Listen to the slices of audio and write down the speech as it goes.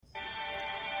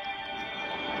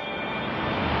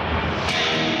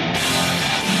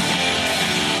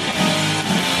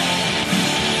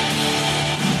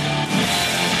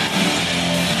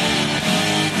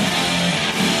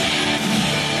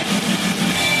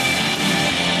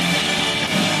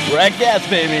We're at Gas,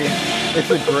 baby. It's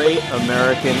a great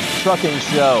American trucking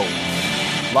show.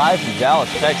 Live from Dallas,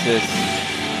 Texas.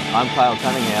 I'm Kyle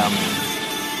Cunningham.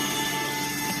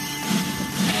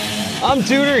 I'm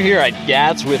Tudor here at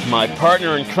Gas with my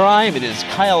partner in crime. It is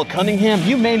Kyle Cunningham.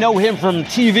 You may know him from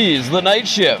TV's The Night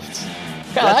Shift.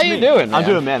 Kyle, how you doing, man? I'm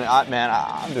doing, man.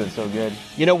 I'm doing so good.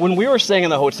 You know, when we were staying in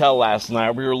the hotel last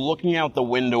night, we were looking out the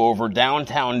window over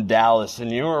downtown Dallas,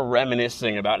 and you were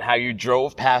reminiscing about how you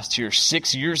drove past here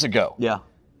 6 years ago. Yeah.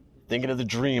 Thinking of the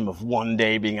dream of one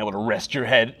day being able to rest your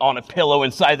head on a pillow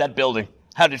inside that building.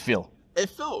 How did it feel? It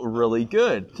felt really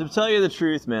good. To tell you the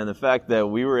truth, man, the fact that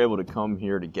we were able to come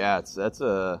here to Gats, that's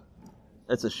a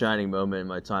shining moment in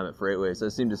my time at Freightways. I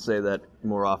seem to say that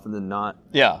more often than not.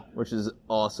 Yeah. Which is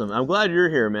awesome. I'm glad you're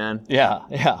here, man. Yeah.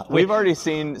 We've already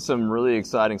seen some really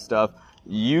exciting stuff.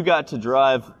 You got to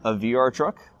drive a VR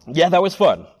truck? Yeah, that was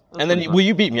fun. And then, well,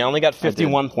 you beat me. I only got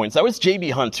 51 points. That was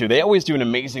JB Hunt, too. They always do an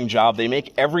amazing job. They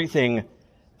make everything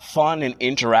fun and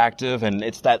interactive, and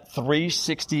it's that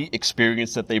 360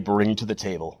 experience that they bring to the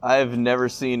table. I've never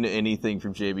seen anything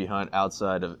from JB Hunt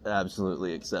outside of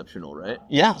absolutely exceptional, right?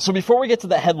 Yeah, so before we get to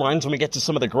the headlines, when we get to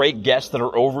some of the great guests that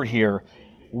are over here,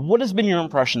 what has been your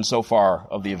impression so far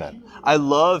of the event? I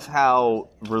love how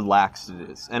relaxed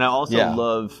it is, and I also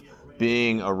love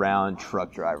being around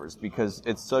truck drivers because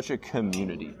it's such a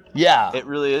community. Yeah. It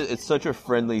really is. It's such a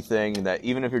friendly thing that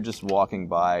even if you're just walking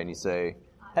by and you say,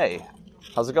 hey,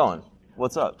 how's it going?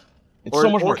 What's up? It's so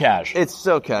much more casual. It's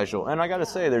so casual. And I got to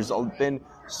say, there's been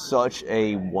such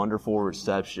a wonderful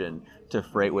reception to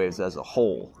Freightways as a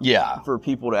whole. Yeah. For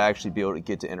people to actually be able to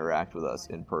get to interact with us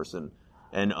in person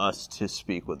and us to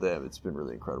speak with them. It's been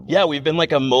really incredible. Yeah, we've been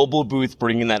like a mobile booth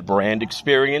bringing that brand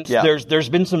experience. Yeah. There's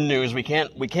been some news. We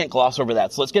can't gloss over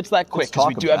that. So let's get to that quick because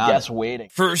we do have guests waiting.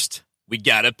 First, we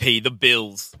gotta pay the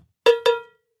bills.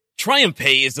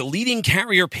 TriumphPay is the leading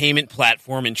carrier payment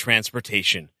platform in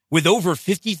transportation. With over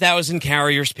 50,000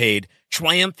 carriers paid,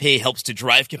 TriumphPay helps to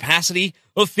drive capacity,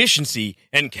 efficiency,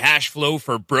 and cash flow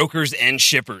for brokers and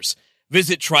shippers.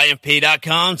 Visit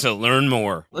TriumphPay.com to learn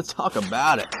more. Let's talk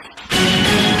about it.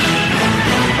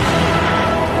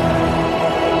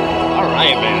 All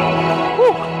right, man.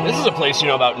 Whew. This is a place you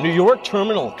know about. New York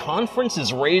Terminal Conference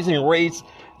is raising rates.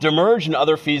 Demurrage and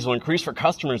other fees will increase for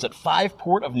customers at 5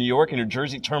 Port of New York and New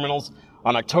Jersey terminals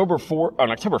on October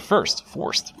 1st.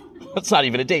 Forced. That's not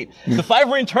even a date. The 5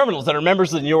 marine terminals that are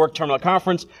members of the New York Terminal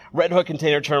Conference, Red Hook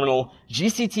Container Terminal,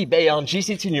 GCT Bayonne,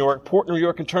 GCT New York, Port New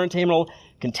York Container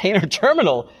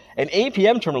Terminal, and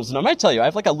APM terminals. And I might tell you, I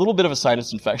have like a little bit of a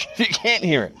sinus infection. If you can't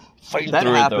hear it, fighting that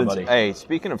through happens. it though, buddy. Hey,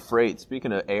 speaking of freight,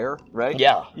 speaking of air, right?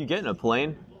 Yeah. You get in a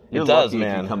plane, you're It does, lucky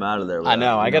man. if you come out of there. I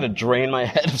know. I got to drain my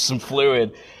head of some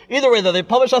fluid. Either way, though, they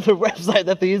published on their website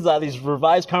that these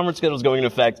revised conference schedules going into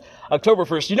effect October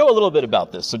 1st. You know a little bit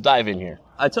about this, so dive in here.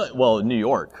 I tell you, well, New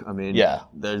York. I mean, Yeah.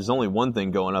 There's only one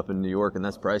thing going up in New York, and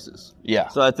that's prices. Yeah.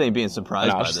 So I think being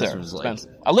surprised by it's this there. was It's like,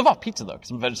 expensive. I live off pizza though, because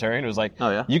I'm a vegetarian. It was like, Oh,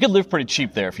 yeah? you could live pretty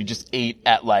cheap there if you just ate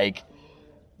at like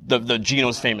the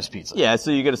Gino's famous pizza. yeah.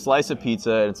 So you get a slice of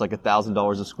pizza, and it's like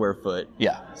 $1,000 a square foot.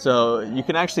 Yeah. So you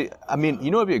can actually, I mean,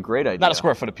 you know, it'd be a great idea. Not a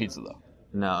square foot of pizza though.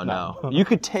 No. You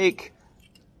could take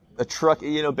a truck,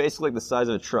 you know, basically like the size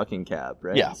of a trucking cab,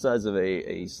 right? Yeah. The size of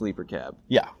a sleeper cab.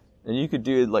 Yeah. And you could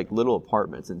do like little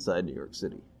apartments inside New York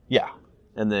City. Yeah.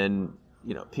 And then,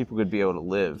 you know, people could be able to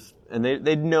live. And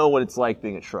they'd know what it's like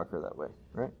being a trucker that way,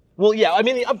 right? Well, yeah, I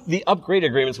mean, the upgrade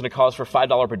agreement is going to cost for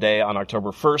 $5 per day on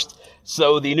October 1st.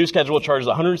 So the new schedule charges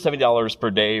 $170 per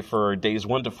day for days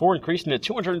 1 to 4, increasing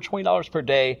to $220 per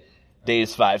day,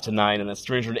 days 5 to 9, and that's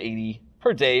 $380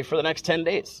 per day for the next 10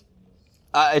 days.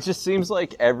 It just seems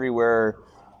like everywhere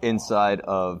inside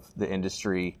of the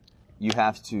industry, you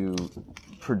have to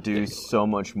produce so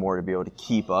much more to be able to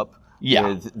keep up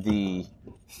with the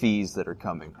fees that are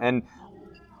coming. And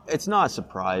it's not a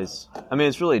surprise. I mean,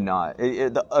 it's really not.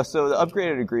 So the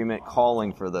upgraded agreement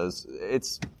calling for those,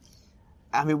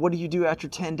 I mean, what do you do after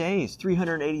 10 days?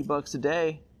 $380 a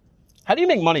day. How do you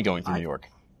make money going through New York?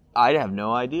 I have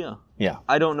no idea. Yeah.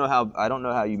 I don't know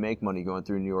how you make money going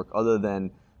through New York other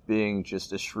than being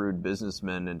just a shrewd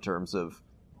businessman in terms of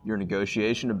your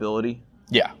negotiation ability.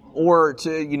 Yeah. Or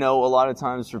to, you know, a lot of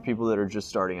times for people that are just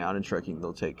starting out in trucking,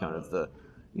 they'll take kind of the,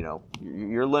 you know,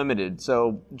 you're limited.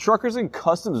 So truckers and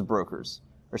customs brokers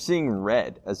are seeing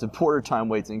red as the border time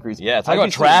waits increase. Yeah, talk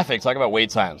about traffic, talk about wait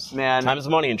times. Man. Time is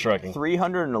money in trucking.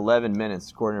 311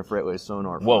 minutes according to Freightways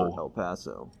Sonar for Whoa. El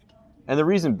Paso. And the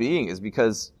reason being is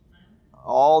because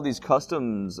all these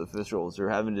customs officials are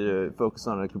having to focus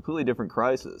on a completely different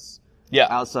crisis Yeah.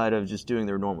 outside of just doing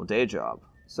their normal day job.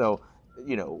 So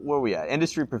where are we at?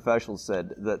 Industry professionals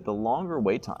said that the longer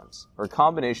wait times are a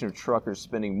combination of truckers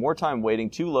spending more time waiting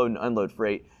to load and unload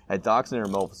freight at docks and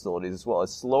intermodal facilities, as well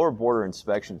as slower border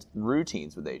inspection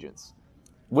routines with agents.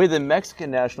 With the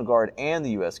Mexican National Guard and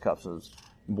the U.S. Customs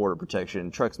Border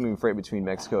Protection, trucks moving freight between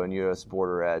Mexico and U.S.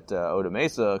 border at Oda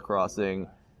Mesa crossing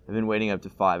have been waiting up to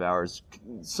 5 hours.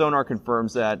 Sonar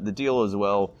confirms that. The deal as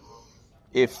well,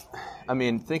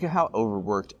 think of how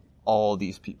overworked all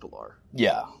these people are.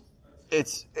 Yeah.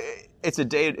 It's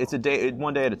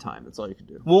one day at a time. That's all you can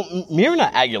do. Well, Mirna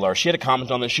Aguilar, she had a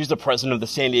comment on this. She's the president of the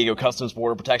San Diego Customs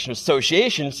Border Protection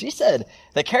Association. She said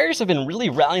that carriers have been really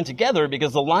rallying together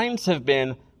because the lines have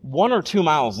been 1 or 2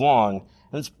 miles long,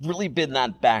 and it's really been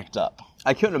that backed up.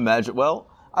 I couldn't imagine.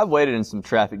 Well, I've waited in some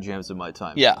traffic jams in my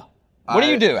time. Yeah. What do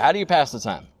you do? How do you pass the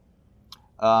time?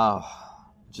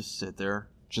 Just sit there.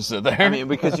 Just sit there?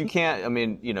 Because you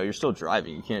can't, you're still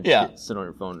driving. You can't just sit on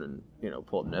your phone and,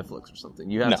 pull up Netflix or something.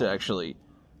 You have to actually,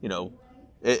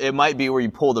 it might be where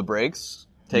you pull the brakes,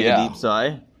 take a deep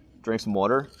sigh, drink some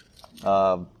water.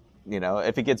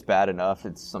 If it gets bad enough,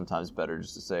 it's sometimes better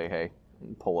just to say, hey,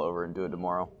 pull over and do it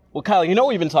tomorrow. Well, Kyle,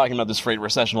 we've been talking about this freight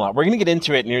recession a lot. We're going to get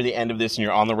into it near the end of this in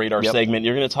your On the Radar segment.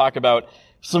 You're going to talk about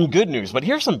some good news, but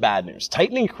here's some bad news.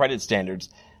 Tightening credit standards.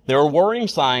 They're a worrying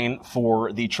sign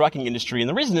for the trucking industry, and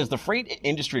the reason is the freight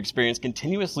industry experienced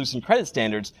continuous loosened credit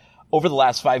standards over the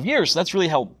last 5 years. So that's really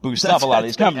helped boost up a lot of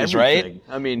these companies, right?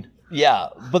 Yeah,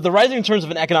 but the rising returns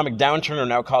of an economic downturn are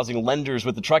now causing lenders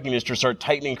with the trucking industry to start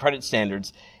tightening credit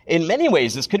standards. In many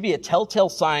ways, this could be a telltale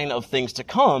sign of things to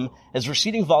come, as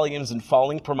receding volumes and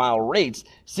falling per mile rates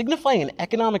signify an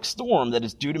economic storm that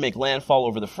is due to make landfall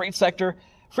over the freight sector.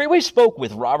 Freightways spoke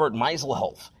with Robert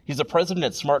Meiselhelf. He's the president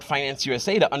at Smart Finance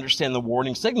USA to understand the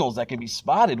warning signals that can be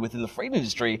spotted within the freight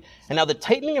industry and how the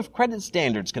tightening of credit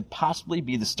standards could possibly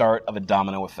be the start of a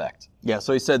domino effect. Yeah,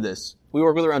 so he said this. We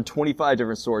work with around 25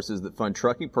 different sources that fund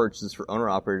trucking purchases for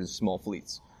owner-operators of small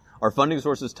fleets. Our funding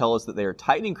sources tell us that they are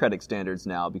tightening credit standards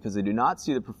now because they do not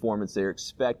see the performance they are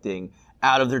expecting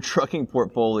out of their trucking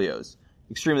portfolios.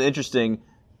 Extremely interesting.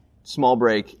 Small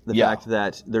break. The fact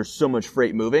that there's so much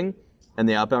freight moving and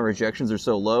the outbound rejections are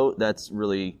so low, that's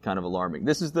really kind of alarming.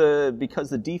 This is because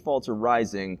the defaults are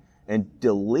rising and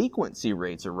delinquency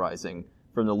rates are rising.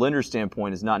 From the lender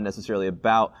standpoint, is not necessarily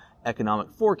about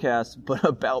economic forecasts, but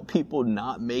about people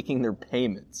not making their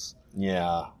payments.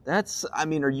 Yeah.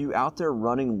 Are you out there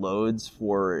running loads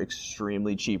for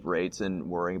extremely cheap rates and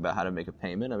worrying about how to make a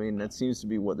payment? That seems to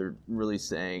be what they're really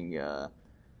saying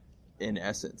in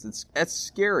essence. That's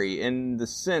scary in the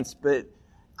sense, but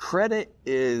credit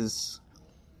is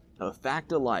a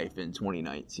fact of life in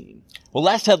 2019. Well,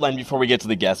 last headline before we get to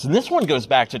the guests, and this one goes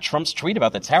back to Trump's tweet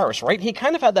about the tariffs, right? He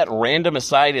kind of had that random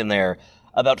aside in there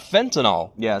about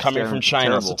fentanyl coming from China.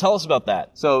 Terrible. So tell us about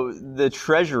that. So the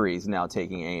Treasury is now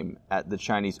taking aim at the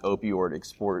Chinese opioid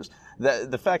exporters.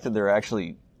 The fact that they're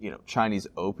actually, Chinese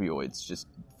opioids just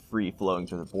free flowing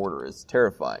through the border is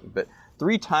terrifying. But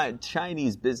 3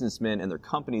 Chinese businessmen and their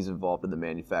companies involved in the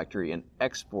manufacture and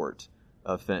export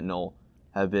of fentanyl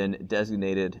have been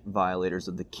designated violators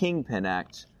of the Kingpin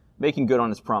Act, making good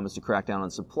on its promise to crack down on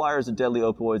suppliers of deadly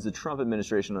opioids. The Trump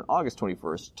administration on August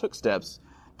 21st took steps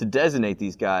to designate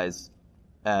these guys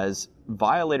as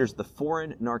violators of the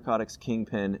Foreign Narcotics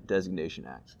Kingpin Designation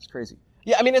Act. It's crazy.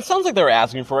 Yeah, it sounds like they were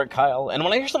asking for it, Kyle. And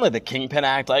when I hear something like the Kingpin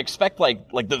Act, I expect like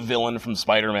the villain from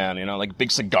Spider-Man, like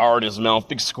big cigar in his mouth,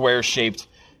 big square-shaped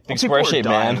man.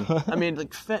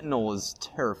 Fentanyl is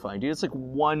terrifying, dude. It's like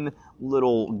one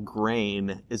little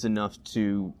grain is enough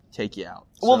to take you out.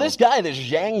 Well, this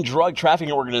Zhang drug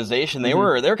trafficking organization, they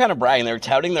were kind of bragging. They were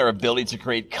touting their ability to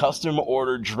create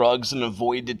custom-ordered drugs and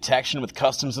avoid detection with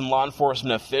customs and law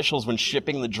enforcement officials when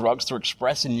shipping the drugs through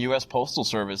Express and U.S. Postal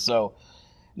Service. So,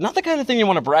 not the kind of thing you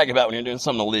want to brag about when you're doing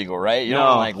something illegal, right? You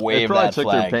don't want to wave that flag. They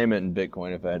probably took their payment in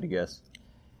Bitcoin, if I had to guess.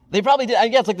 They probably did.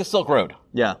 It's like the Silk Road.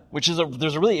 Yeah. There's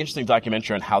a really interesting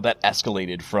documentary on how that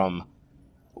escalated from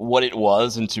what it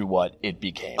was into what it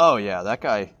became. Oh, yeah. That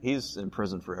guy, he's in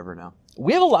prison forever now.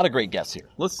 We have a lot of great guests here.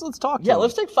 Let's talk to them. Yeah,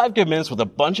 let's take 5 good minutes with a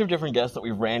bunch of different guests that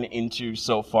we've ran into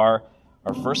so far.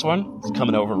 Our first one is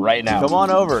coming over right now. Come on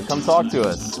over. Come talk to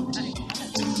us.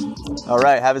 All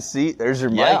right. Have a seat. There's your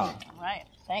mic. All right.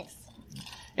 Thanks.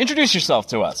 Introduce yourself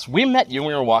to us. We met you when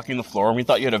we were walking the floor, and we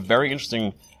thought you had a very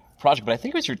interesting project, but I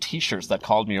think it was your T-shirts that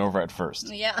called me over at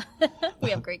first. Yeah,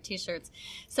 we have great T-shirts.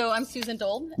 So I'm Susan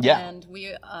Dole, and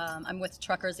I'm with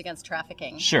Truckers Against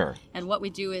Trafficking. Sure. And what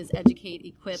we do is educate,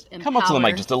 equip, empower. Come up to the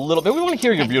mic just a little bit. We want to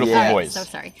hear your beautiful voice. So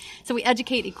sorry. So we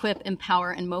educate, equip,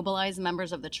 empower, and mobilize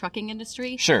members of the trucking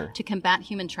industry to combat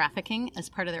human trafficking as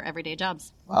part of their everyday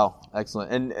jobs. Wow,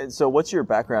 excellent. And so what's your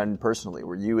background personally?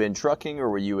 Were you in trucking or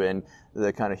were you in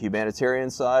the kind of humanitarian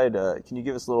side? Can you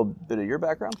give us a little bit of your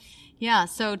background? Yeah,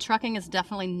 so trucking is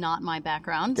definitely not my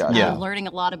background. Gotcha. I'm learning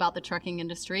a lot about the trucking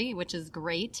industry, which is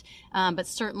great. But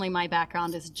certainly my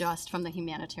background is just from the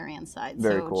humanitarian side.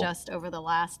 Very cool. Just over the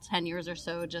last 10 years or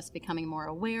so, just becoming more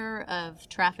aware of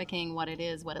trafficking, what it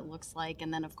is, what it looks like,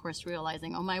 and then, of course,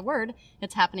 realizing, oh, my word,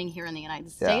 it's happening here in the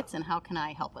United States, and how can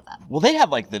I help with that? Well, they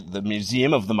have, like, the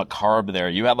Museum of the Macabre there.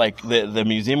 You had, like, the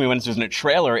museum we went to was in a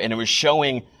trailer, and it was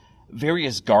showing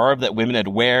various garb that women had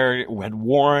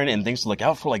worn and things to look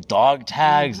out for, like dog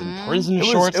tags and prison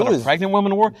shorts that a pregnant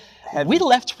woman wore. We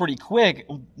left pretty quick,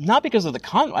 not because of the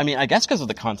I guess because of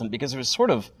the content, because it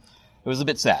was a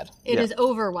bit sad. It is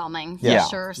overwhelming, for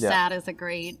sure. Yeah. Sad is a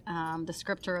great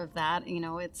descriptor of that. You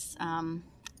know, it's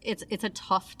a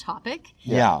tough topic.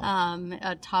 Yeah.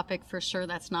 A topic for sure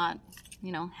that's not,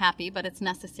 happy, but it's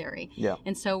necessary. Yeah.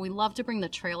 And so we love to bring the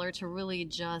trailer to really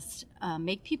just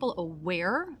make people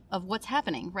aware of what's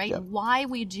happening, right? Yeah. Why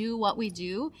we do what we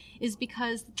do is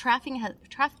because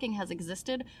trafficking has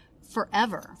existed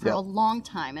forever, for a long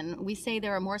time. And we say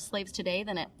there are more slaves today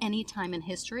than at any time in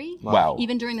history. Wow.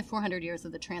 Even during the 400 years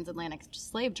of the transatlantic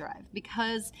slave drive,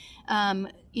 because,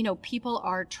 people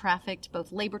are trafficked,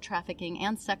 both labor trafficking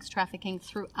and sex trafficking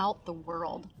throughout the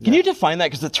world. Can you define that?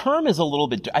 Because the term is a little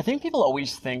bit, I think people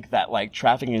always think that, like,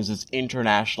 trafficking is this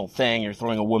international thing. You're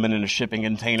throwing a woman in a shipping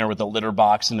container with a litter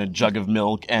box and a jug of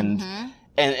milk and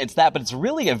it's that, but it's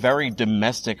really a very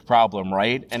domestic problem,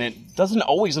 right? And it doesn't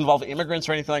always involve immigrants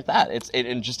or anything like that.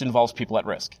 It just involves people at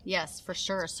risk. Yes, for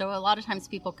sure. So a lot of times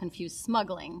people confuse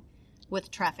smuggling with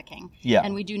trafficking. Yeah.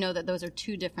 And we do know that those are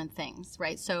two different things,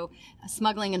 right? So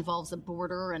smuggling involves a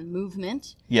border and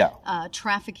movement. Yeah.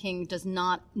 Trafficking does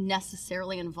not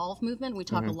necessarily involve movement. We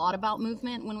talk a lot about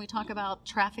movement when we talk about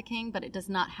trafficking, but it does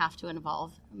not have to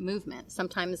involve movement.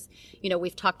 Sometimes,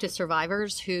 we've talked to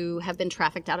survivors who have been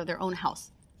trafficked out of their own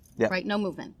house, right? No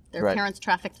movement. Their parents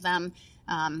trafficked them.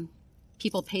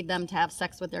 People paid them to have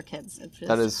sex with their kids.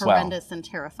 That is horrendous and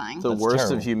terrifying. The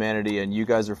worst of humanity, and you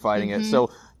guys are fighting it.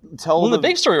 So the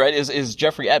big story, right, is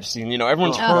Jeffrey Epstein.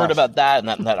 Everyone's heard about that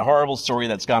and that horrible story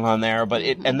that's gone on there. But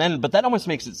but that almost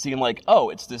makes it seem like,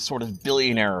 it's this sort of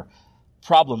billionaire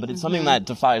problem, but it's something that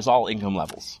defies all income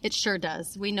levels. It sure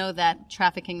does. We know that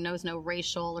trafficking knows no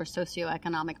racial or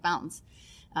socioeconomic bounds.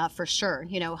 For sure.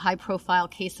 High-profile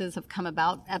cases have come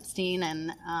about. Epstein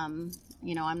and,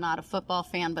 I'm not a football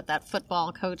fan, but that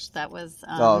football coach that was...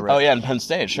 in Penn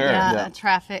State, sure.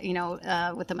 Traffic,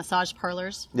 with the massage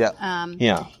parlors. Yeah.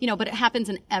 But it happens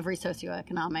in every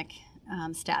socioeconomic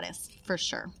status, for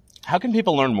sure. How can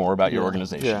people learn more about your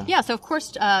organization? Yeah, so of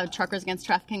course,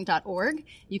 truckersagainsttrafficking.org.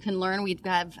 You can learn. We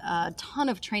have a ton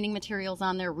of training materials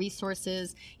on there,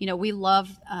 resources. We love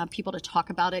people to talk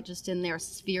about it just in their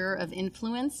sphere of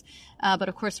influence. But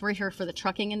of course, we're here for the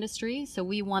trucking industry. So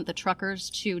we want the truckers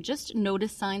to just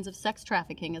notice signs of sex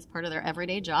trafficking as part of their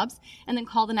everyday jobs, and then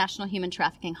call the National Human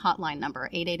Trafficking Hotline number,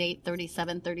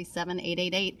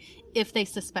 888-3737-888, if they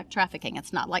suspect trafficking.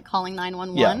 It's not like calling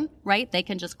 911, right? They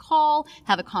can just call,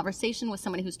 have a conversation with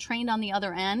somebody who's trained on the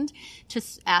other end to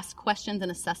ask questions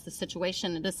and assess the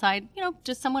situation and decide,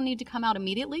 does someone need to come out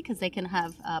immediately? Because they can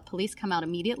have police come out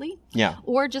immediately. Yeah.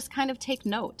 Or just kind of take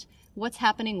note. What's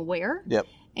happening where? Yep.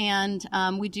 And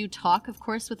we do talk, of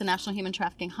course, with the National Human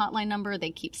Trafficking Hotline number.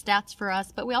 They keep stats for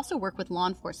us, but we also work with law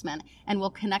enforcement, and we'll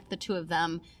connect the two of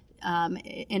them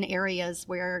in areas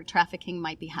where trafficking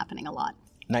might be happening a lot.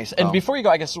 Nice. And before you go,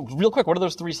 I guess, real quick, what are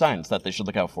those 3 signs that they should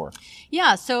look out for?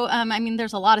 Yeah, so,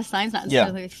 there's a lot of signs, not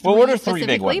necessarily 3 what are 3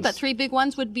 big ones? But 3 big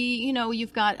ones would be,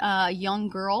 you've got a young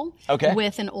girl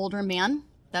with an older man.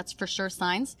 That's for sure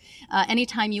signs.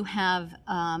 Anytime you have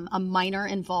a minor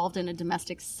involved in a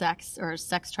domestic sex or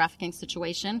sex trafficking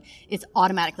situation, it's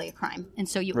automatically a crime. And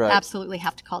so you absolutely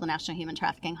have to call the National Human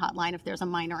Trafficking Hotline if there's a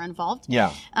minor involved.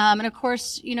 Yeah. And of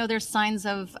course, there's signs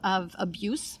of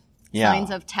abuse.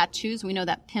 Signs of tattoos. We know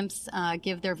that pimps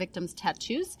give their victims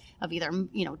tattoos of either,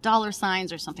 dollar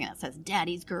signs or something that says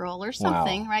daddy's girl or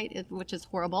something, right? Which is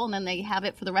horrible. And then they have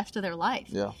it for the rest of their life.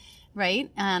 Yeah. Right.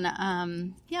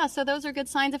 And, so those are good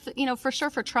signs. If, for sure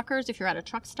for truckers, if you're at a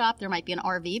truck stop, there might be an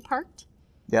RV parked.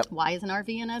 Yep. Why is an RV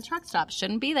in a truck stop?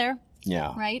 Shouldn't be there.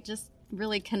 Yeah. Right. Just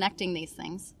really connecting these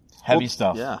things. Heavy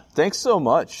stuff. Yeah. Thanks so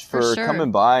much for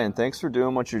coming by, and thanks for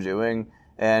doing what you're doing.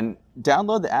 And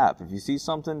download the app. If you see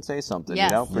something, say something. Yes.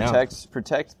 You know,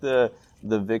 protect the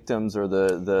victims or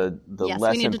the yes,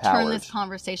 less we need empowered. to turn this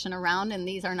conversation around, and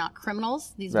these are not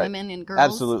criminals. These Right. women and girls,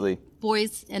 Absolutely.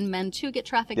 boys and men too get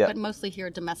trafficked, Yeah. but mostly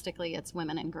here domestically, it's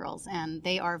women and girls, and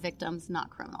they are victims, not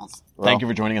criminals. Well, thank you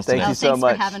for joining us thank today. you so Thanks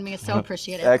much for having me. So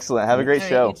appreciate it. Excellent. Have a great All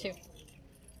show. right, you too.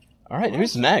 All right,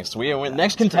 who's next?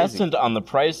 Next contestant on The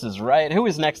Price is Right. Who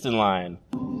is next in line?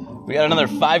 We got another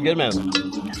 5 good minutes.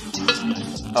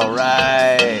 All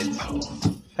right.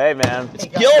 Hey, man.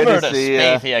 Gilbert Good to see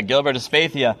ya. Espathia. Gilbert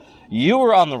Espathia, you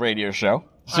were on the radio show,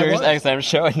 Sirius XM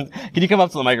show. And can you come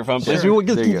up to the microphone, please? Sure. We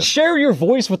There you go. share your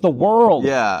voice with the world.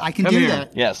 Yeah. I can Come do here.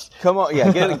 that. Yes. Come on.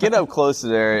 Yeah. Get up close to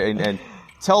there and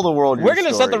tell the world your We're going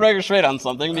to set story. the record straight on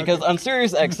something because on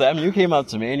Sirius XM, you came up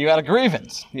to me and you had a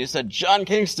grievance. You said, John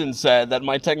Kingston said that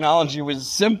my technology was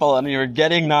simple and you were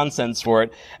getting nonsense for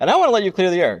it. And I want to let you clear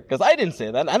the air because I didn't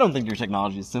say that. I don't think your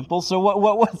technology is simple. So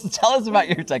tell us about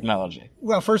your technology.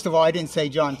 Well, first of all, I didn't say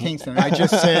John Kingston. I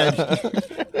just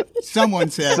said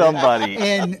someone said it. Somebody.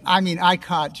 And I mean, I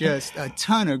caught just a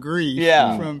ton of grief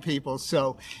from people.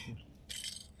 So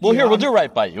Well, here, we'll do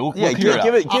right by you. Yeah, We'll clear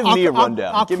it give up. me a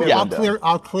rundown. Give me a rundown.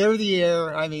 I'll clear the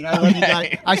air. I mean, I love you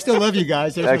guys. I still love you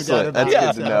guys. There's Excellent. no doubt about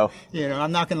That's it. good to know. You know,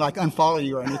 I'm not going to like unfollow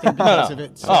you or anything because of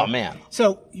it. So, Oh, man.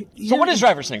 So what is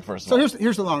DriverSync, first of So all?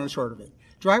 here's the long and short of it.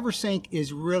 DriverSync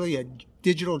is really a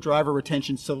digital driver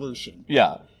retention solution.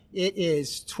 Yeah. It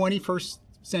is 21st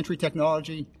century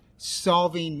technology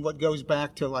solving what goes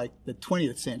back to like the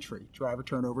 20th century, driver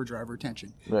turnover, driver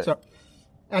retention. Right. So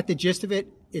at the gist of it,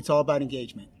 it's all about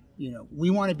engagement. You know, we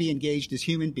want to be engaged as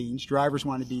human beings. Drivers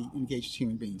want to be engaged as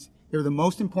human beings. They're the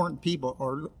most important people,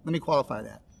 or let me qualify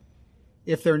that.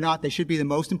 If they're not, they should be the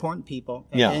most important people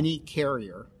at any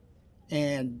carrier,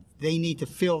 and they need to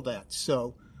fill that.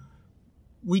 So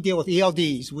we deal with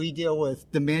ELDs, we deal with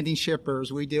demanding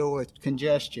shippers, we deal with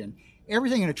congestion.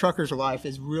 Everything in a trucker's life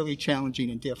is really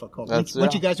challenging and difficult.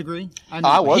 Wouldn't you guys agree?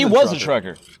 He was a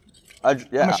trucker. I'm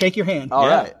gonna shake your hand. All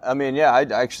right. I mean, yeah.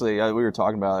 We were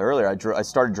talking about it earlier. I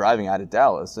started driving out of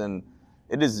Dallas, and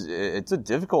it's a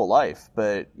difficult life.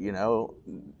 But you know,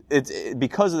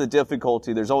 because of the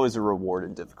difficulty, there's always a reward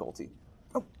in difficulty.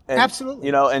 Oh, And, absolutely.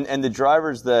 You know, and the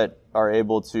drivers that are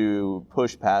able to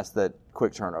push past that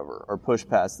quick turnover or push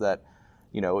past that,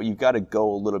 you know, you've got to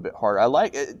go a little bit harder. I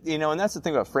like it, you know, and that's the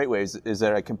thing about FreightWaves is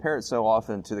that I compare it so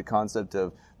often to the concept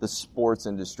of the sports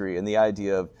industry and the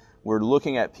idea of we're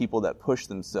looking at people that push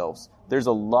themselves. There's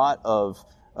a lot of,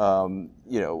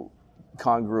 you know,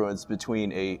 congruence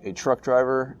between a truck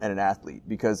driver and an athlete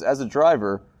because as a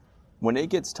driver, when it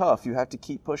gets tough, you have to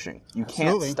keep pushing. You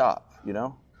can't stop, you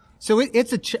know? So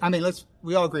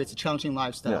we all agree it's a challenging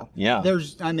lifestyle. Yeah.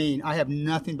 I have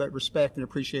nothing but respect and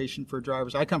appreciation for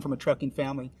drivers. I come from a trucking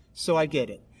family, so I get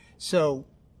it. So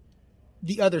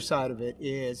the other side of it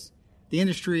is the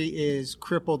industry is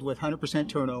crippled with 100%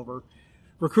 turnover,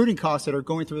 recruiting costs that are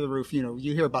going through the roof. You know,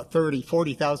 you hear about 30,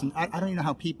 40,000. I don't even know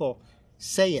how people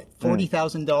say it.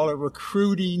 $40,000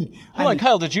 recruiting. Hold on,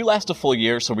 Kyle, did you last a full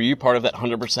year? So were you part of that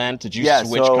 100%? Did you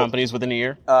switch companies within a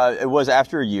year? It was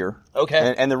after a year.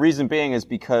 Okay. And the reason being is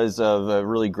because of a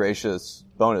really gracious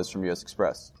bonus from U.S.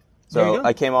 Express. So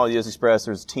I came on with U.S. Express.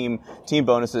 There's team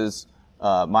bonuses,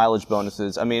 mileage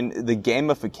bonuses. I mean, the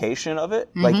gamification of it,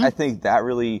 like I think that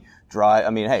really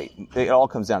hey, it all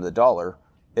comes down to the dollar.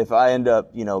 If I end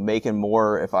up, you know, making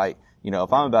more, if I'm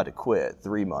about to quit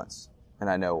 3 months, and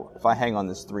I know if I hang on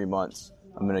this 3 months,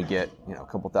 I'm going to get, you know, a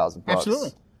couple $1,000.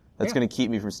 Absolutely. That's going to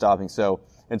keep me from stopping. So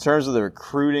in terms of the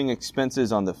recruiting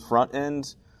expenses on the front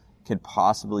end, could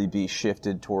possibly be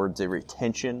shifted towards a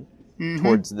retention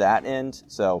towards that end.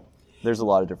 So there's a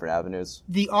lot of different avenues.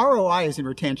 The ROI is in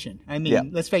retention. I mean,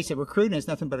 let's face it, recruiting is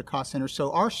nothing but a cost center.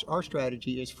 So our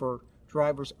strategy is for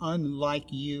drivers unlike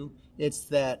you. It's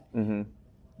that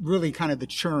really kind of the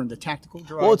churn, the tactical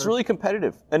driver. Well, it's really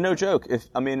competitive. And no joke, if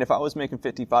I was making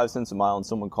 55 cents a mile and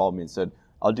someone called me and said,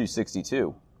 I'll do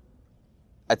 62,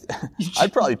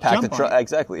 I'd probably pack the truck.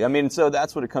 Exactly. I mean, so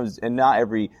that's what it comes, and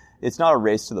it's not a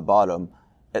race to the bottom.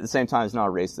 At the same time, it's not a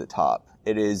race to the top.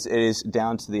 It is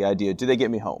down to the idea, do they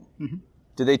get me home?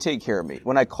 Do they take care of me?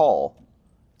 When I call,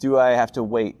 do I have to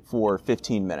wait for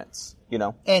 15 minutes? You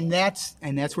know? And that's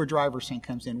where DriverSync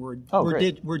comes in. We're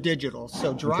digital.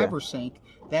 So DriverSync,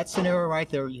 that scenario right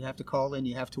there, you have to call in,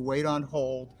 you have to wait on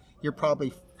hold. You're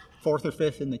probably fourth or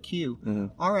fifth in the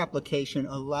queue. Our application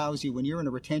allows you, when you're in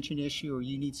a retention issue or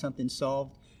you need something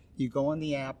solved, you go on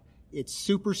the app. It's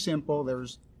super simple.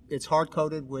 It's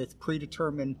hard-coded with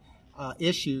predetermined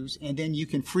issues, and then you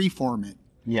can freeform it.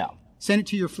 Yeah. Send it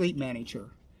to your fleet manager.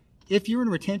 If you're in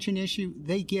a retention issue,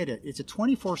 they get it. It's a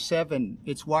 24/7.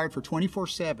 It's wired for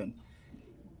 24/7.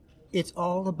 It's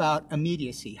all about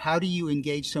immediacy. How do you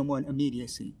engage someone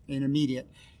immediate?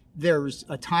 There's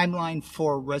a timeline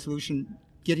for resolution,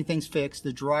 getting things fixed.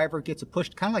 The driver gets a push,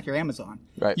 kind of like your Amazon.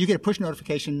 Right. You get a push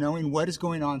notification knowing what is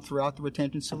going on throughout the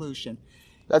retention solution.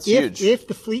 That's huge. If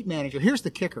the fleet manager, here's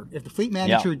the kicker, if the fleet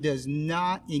manager does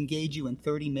not engage you in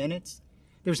 30 minutes,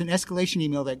 there's an escalation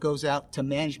email that goes out to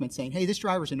management saying, hey, this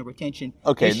driver's in a retention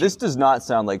issue. This does not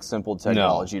sound like simple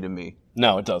technology to me.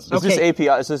 No, it doesn't. Is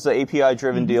this an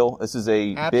API-driven deal? This is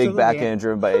a big back-end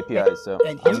driven by APIs. So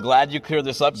I'm glad you cleared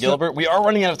this up, Gilbert. We are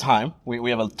running out of time. We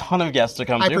have a ton of guests to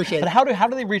come I to. appreciate it. But how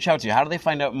do they reach out to you? How do they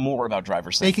find out more about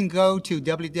Driver Sync? They can go to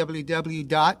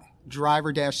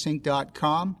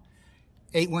www.driver-sync.com.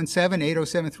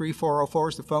 817-807-3404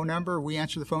 is the phone number. We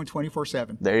answer the phone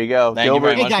 24/7. there you go. Thank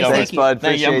Gilbert, you very much, guys, Gilbert. thanks, bud.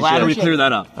 Thank you. I'm Appreciate glad we you. cleared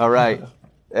that up. All right.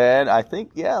 And I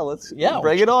think, let's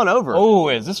bring it on over. Oh,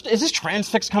 is this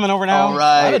Transfix coming over now? All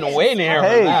right. I've been waiting here.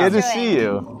 Hey, for that. good to see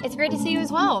you. It's great to see you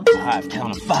as well.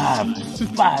 Count of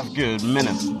 5 good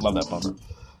minutes. Love that bumper.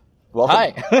 Welcome.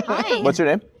 Hi. Hi. What's your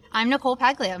name? I'm Nicole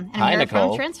Paglia, and Hi, I'm here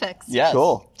Nicole. from Transfix. Yes.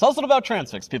 Cool. Tell us a little about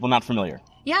Transfix, people not familiar.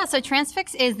 Yeah, so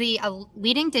Transfix is the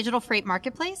leading digital freight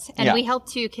marketplace, and Yeah. we help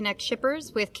to connect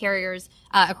shippers with carriers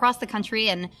across the country.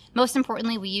 And most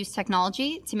importantly, we use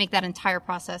technology to make that entire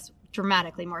process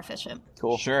dramatically more efficient.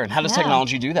 Cool. Sure. And how does Yeah.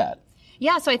 technology do that?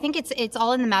 Yeah, so I think it's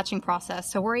all in the matching process.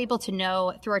 So we're able to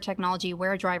know through our technology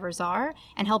where drivers are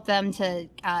and help them to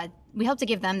we help to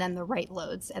give them then the right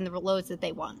loads and the loads that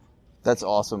they want. That's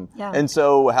awesome. Yeah. And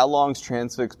so, how long's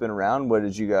Transfix been around? What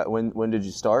did you got? When did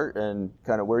you start? And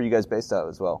kind of where are you guys based out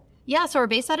as well? Yeah, so we're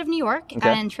based out of New York, Okay.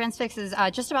 and Transfix is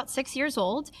just about 6 years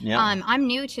old. Yeah. I'm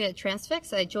new to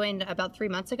Transfix. I joined about 3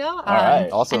 months ago. All right.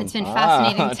 Awesome. And it's been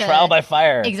fascinating to... Trial by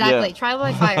fire. Exactly, Yeah. trial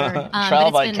by fire. Trial but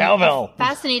it's by been cowbell. a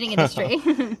fascinating industry.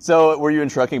 So, were you in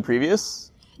trucking previous?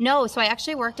 No, so I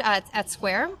actually worked at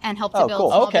Square and helped Oh, to build cool.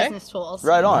 small Okay. business tools.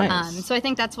 Right on. Nice. So I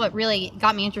think that's what really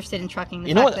got me interested in trucking. The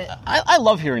You know fact what? that I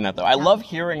love hearing that, though. I love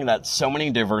hearing that so many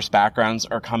diverse backgrounds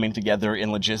are coming together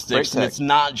in logistics. Great And tech. it's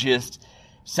not just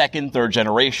second, third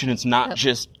generation. It's not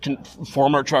just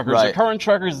former truckers or Right. current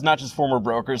truckers. It's not just former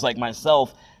brokers like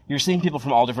myself. You're seeing people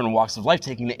from all different walks of life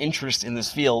taking an interest in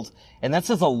this field. And that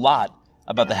says a lot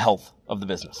about the health of the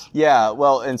business. Yeah.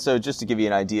 Well, and so just to give you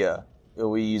an idea,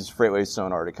 we use FreightWaves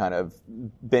Sonar to kind of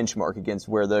benchmark against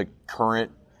where the current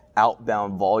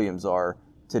outbound volumes are.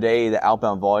 Today, the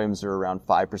outbound volumes are around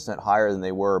 5% higher than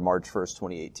they were March 1st,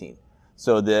 2018.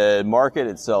 So the market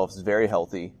itself is very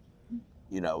healthy.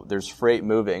 You know, there's freight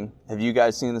moving. Have you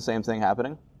guys seen the same thing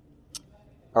happening?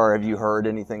 Or have you heard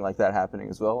anything like that happening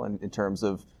as well in terms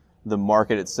of the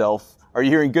market itself? Are you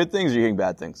hearing good things or are you hearing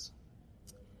bad things?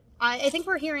 I think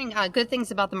we're hearing good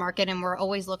things about the market, and we're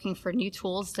always looking for new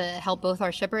tools to help both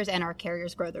our shippers and our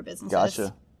carriers grow their businesses.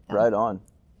 Gotcha. Right on.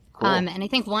 Cool. And I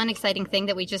think one exciting thing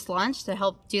that we just launched to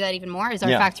help do that even more is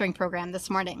our Yeah. factoring program this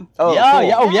morning. Oh, yeah, cool.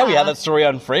 yeah, oh, yeah. We Yeah. had that story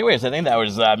on Freightwaves. I think that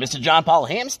was Mr. John Paul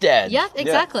Hampstead. Yeah,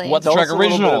 exactly. What's Tell the us Truck a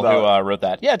little bit Original about- who wrote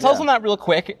that? Yeah, tell us Yeah. on that real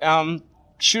quick.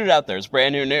 Shoot it out there. It's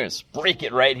brand new news. Break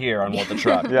it right here on What the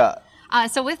Truck. Yeah.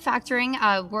 So with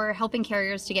factoring, we're helping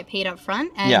carriers to get paid up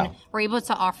front, and Yeah. we're able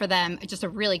to offer them just a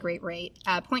really great rate,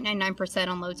 0.99%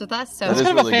 on loads with us. So It's is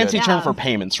kind of a really fancy good. term Yeah. for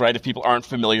payments, right? If people aren't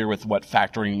familiar with what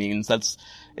factoring means,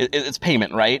 it's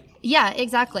payment, right? Yeah,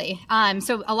 exactly.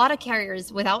 So a lot of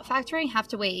carriers without factoring have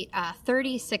to wait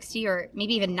 30, 60, or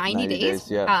maybe even 90 days,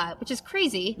 yeah. which is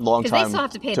crazy. Long because time they still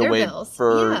have to pay to their wait bills.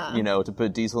 for, Yeah. to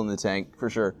put diesel in the tank, for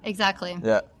sure. Exactly.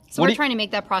 Yeah. So What we're do you- trying to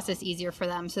make that process easier for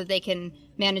them so they can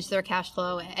manage their cash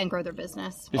flow and grow their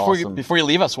business. Before Awesome. before you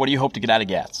leave us, what do you hope to get out of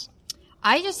GATS?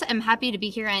 I just am happy to be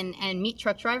here and meet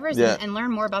truck drivers Yeah. and learn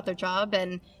more about their job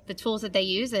and the tools that they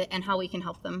use and how we can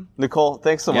help them. Nicole,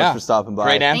 thanks so much for stopping by.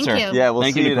 Great answer. Thank you. Yeah, we'll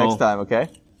Thank see you Nicole. next time, okay?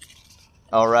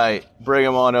 All right. Bring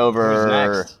him on over. Who's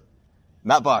next?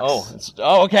 Matt Box.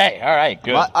 Okay. All right.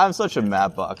 Good. I'm such a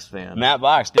Matt Box fan. Matt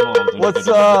Box. What's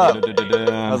up?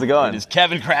 How's it going? It is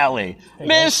Kevin Crowley.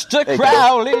 Mr. Hey,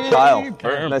 Crowley. Kyle.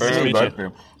 Burr, Nice to burr, meet you, burr, bud.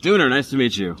 burr. Dooner, nice to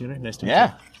meet you. Nice to meet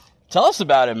Yeah. Tell us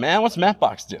about it, man. What's Matt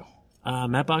Box do? you.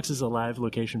 Mapbox is a live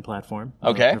location platform.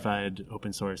 Okay. We provide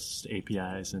open source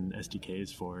APIs and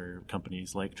SDKs for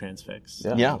companies like Transfix.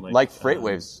 Yeah. Like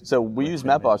FreightWaves. So we use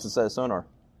Matt Box instead of Sonar.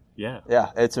 Yeah. Yeah,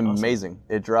 it's amazing.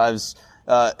 It drives,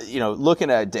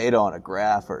 looking at data on a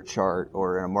graph or a chart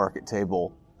or in a market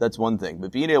table, that's one thing.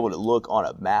 But being able to look on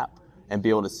a map and be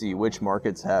able to see which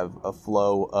markets have a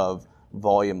flow of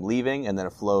volume leaving and then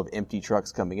a flow of empty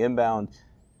trucks coming inbound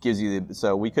gives you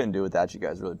so we couldn't do it without you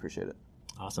guys. Really appreciate it.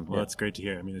 Awesome. Well, that's great to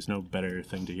hear. I mean, there's no better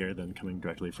thing to hear than coming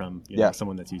directly from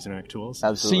someone that's using our tools.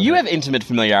 Absolutely. So you have intimate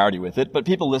familiarity with it, but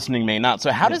people listening may not.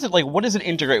 So how does it, what does it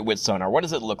integrate with Sonar? What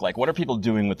does it look like? What are people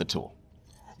doing with the tool?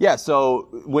 Yeah, so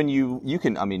when you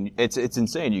can, I mean, it's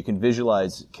insane. You can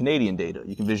visualize Canadian data.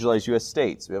 You can visualize U.S.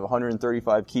 states. We have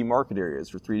 135 key market areas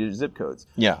for 3-digit zip codes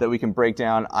that we can break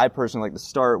down. I personally like to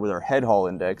start with our head haul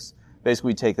index. Basically,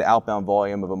 we take the outbound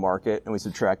volume of a market and we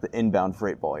subtract the inbound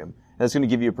freight volume. That's going to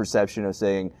give you a perception of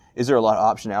saying, is there a lot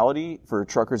of optionality for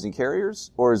truckers and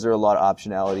carriers, or is there a lot of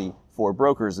optionality for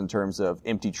brokers in terms of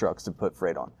empty trucks to put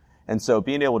freight on? And so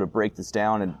being able to break this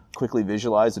down and quickly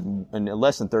visualize it in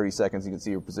less than 30 seconds, you can see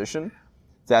your position.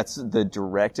 That's the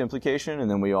direct implication.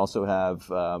 And then we also have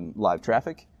live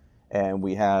traffic, and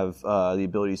we have the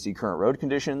ability to see current road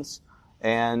conditions.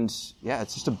 And yeah,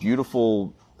 it's just a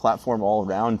beautiful platform all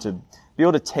around to be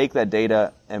able to take that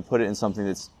data and put it in something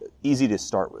that's easy to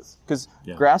start with. Because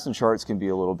graphs and charts can be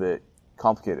a little bit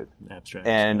complicated, abstract,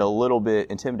 and a little bit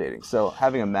intimidating. So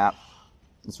having a map,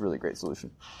 it's a really great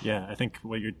solution. Yeah, I think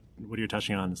what you're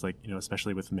touching on is, like,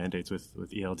 especially with mandates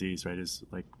with ELDs, right? Is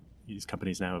like these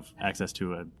companies now have access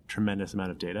to a tremendous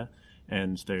amount of data,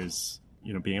 and there's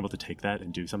being able to take that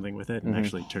and do something with it and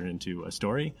actually turn it into a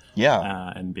story,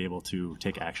 and be able to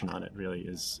take action on it really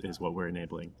is what we're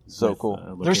enabling. So cool.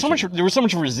 There was so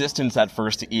much resistance at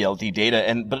first to ELD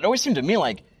data, but it always seemed to me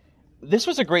like this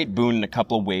was a great boon in a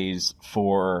couple of ways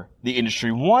for the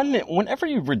industry. One, whenever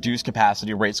you reduce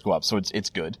capacity, rates go up, so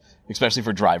it's good, especially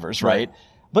for drivers, right?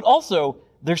 But also,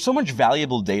 there's so much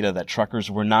valuable data that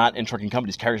truckers were not, and trucking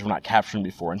companies, carriers were not capturing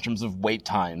before in terms of wait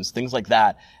times, things like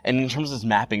that. And in terms of this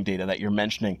mapping data that you're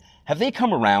mentioning, have they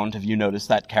come around? Have you noticed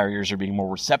that carriers are being more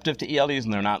receptive to ELDs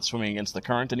and they're not swimming against the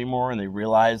current anymore, and they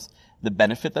realize the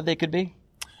benefit that they could be?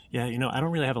 Yeah, I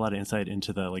don't really have a lot of insight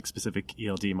into the specific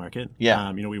ELD market.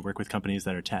 Yeah. We work with companies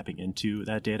that are tapping into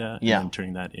that data and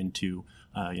turning that into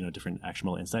different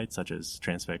actionable insights, such as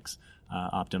Transfix,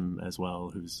 Optum as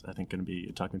well, who's I think going to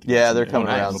be talking with you. Yeah, they're coming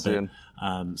around soon.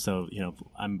 So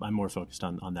I'm more focused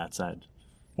on that side.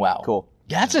 Wow, cool.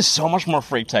 That's just so much more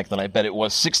freight tech than I bet it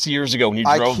was 6 years ago when you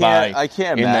drove by. I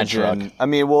can't imagine. That truck. I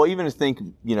mean, well, even to think,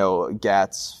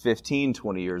 GATS 15,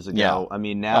 20 years ago. Yeah. I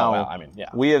mean, now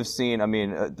we have seen.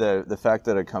 The fact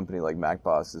that a company like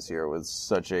MacBox is here with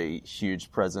such a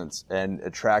huge presence and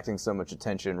attracting so much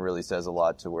attention really says a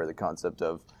lot to where the concept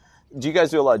of. Do you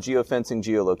guys do a lot of geofencing,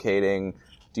 geolocating?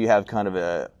 Do you have kind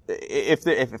of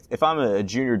if I'm a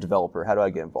junior developer, how do I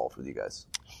get involved with you guys?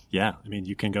 Yeah,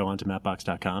 you can go onto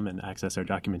mapbox.com and access our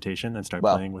documentation and start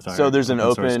playing with our so there's an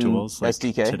open tools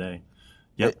SDK today.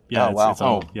 Yep. It's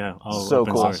all so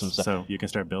open source. Awesome. So you can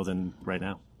start building right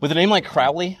now. With a name like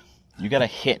Crowley, you got to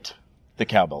hit the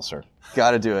cowbell, sir.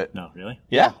 Got to do it. No, really?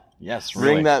 Yeah. Yes,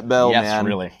 really. Ring that bell, man. Yes,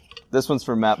 really. This one's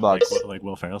from Mapbox. Like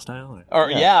Will Ferrell style?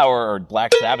 Or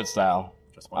Black Sabbath style.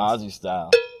 Ozzy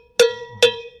style.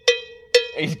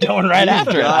 He's going right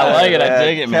after it. I like it. I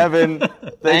dig it, man. Kevin,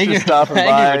 thanks for stopping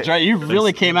by. You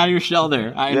really came out of your shell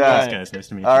there. Thanks, guys. Nice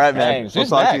to meet you. All right, man. We'll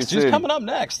talk to you soon. Who's coming up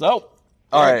next? Oh,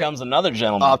 here comes another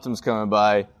gentleman. Optum's coming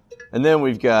by. And then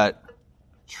we've got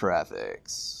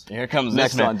Traffics. Here comes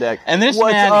next this man. on deck. And this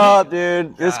What's man, up,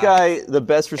 dude? This guy, the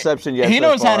best reception yet. He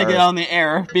knows how to get on the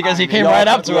air because he came right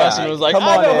up to us and was like, "Come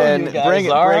on in, bring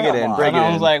it in." And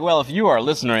I was like, "Well, if you are a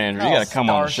listener, Andrew, you got to come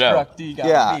on the show." You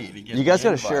guys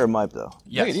got to share a mic though.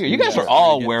 Yes, you guys are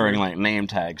all wearing like name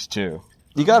tags too.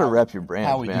 You got to rep your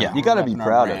brand, man. Yeah. You got to be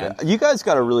proud of it. You guys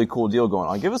got a really cool deal going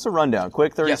on. Give us a rundown,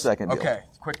 quick 30-second deal. Okay,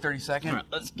 quick 30-second. Right,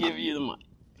 let's give you the mic.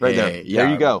 Right there. There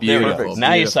you go. Beautiful.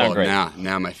 Now you sound great.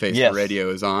 Now my face on radio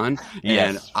is on. Yes.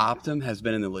 And Optum has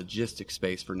been in the logistics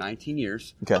space for 19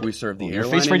 years. Okay. We serve the airline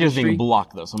industry. Your face radio is being industry.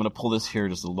 blocked, though, so I'm going to pull this here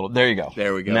just a little. There you go.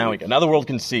 There we go. Now we go. Now the world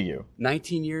can see you.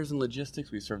 19 years in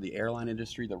logistics. We serve the airline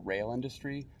industry, the rail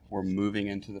industry. We're moving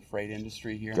into the freight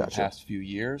industry here in the past few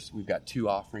years. We've got two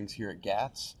offerings here at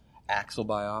GATS, Axle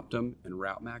by Optum and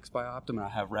RouteMax by Optum. And I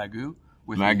have Raghu.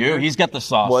 Magoo, he's got the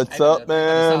sauce. What's up,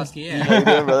 man? Sauce, yeah. How you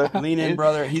doing, brother? Lean in,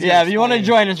 brother. If you want to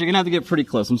join us, you're gonna have to get pretty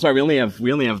close. I'm sorry, we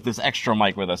only have this extra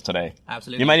mic with us today.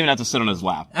 Absolutely. You might even have to sit on his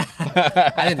lap.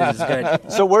 I think this is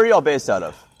good. So where are y'all based out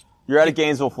of? You're out of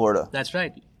Gainesville, Florida. That's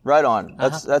right. Right on.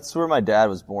 That's where my dad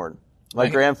was born. My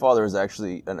grandfather was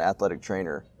actually an athletic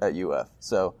trainer at UF.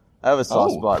 So I have a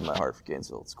soft spot in my heart for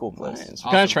Gainesville. It's a cool place. Nice.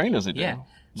 What kind of train does he do? Yeah.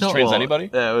 Just trains anybody?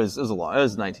 Yeah, it was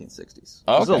 1960s.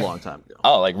 Oh, It was a long time ago.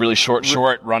 Oh, like really short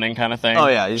running kind of thing? Oh,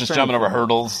 yeah. Just jumping over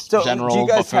hurdles, So general do you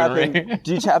guys buffoonery.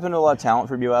 do you tap into a lot of talent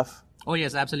from UF? Oh,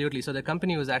 yes, absolutely. So the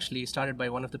company was actually started by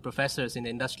one of the professors in the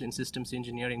Industrial and Systems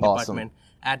Engineering Awesome. department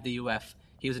at the UF.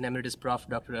 He was an emeritus prof,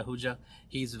 Dr. Ahuja.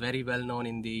 He's very well known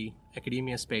in the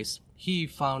academia space. He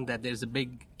found that there's a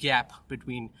big gap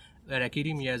between where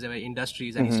academia is, where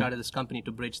industries, and he started this company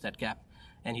to bridge that gap.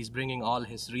 And he's bringing all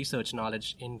his research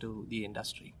knowledge into the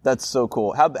industry. That's so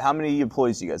cool. How many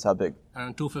employees do you guys? How big?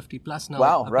 Around 250 plus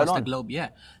now across the globe. Yeah.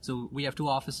 So we have 2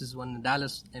 offices, one in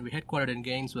Dallas, and we're headquartered in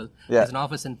Gainesville. Yeah. There's an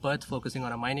office in Perth focusing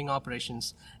on our mining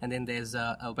operations, and then there's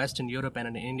a Western Europe and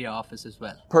an India office as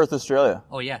well. Perth, Australia.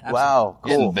 Oh yeah. Absolutely. Wow. Cool.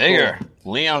 Getting bigger.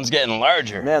 Cool. Leon's getting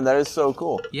larger. Man, that is so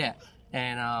cool. Yeah.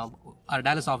 And our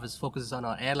Dallas office focuses on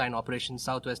our airline operations.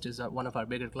 Southwest is one of our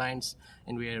bigger clients,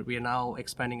 and we are now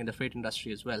expanding in the freight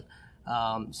industry as well.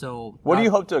 What do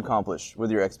you hope to accomplish with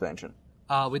your expansion?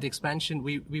 With expansion,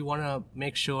 we want to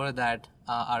make sure that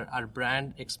our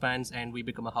brand expands and we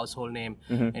become a household name,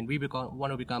 and we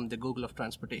want to become the Google of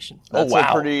transportation. That's wow.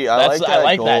 I like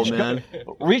that goal, man.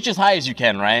 Reach as high as you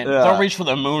can, right? Yeah. Don't reach for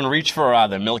the moon. Reach for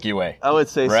the Milky Way. I would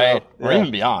say right? so. Or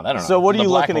even beyond. I don't know. So what are The you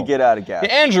black looking hole. to get out of Gap?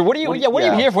 Yeah, Andrew, what are you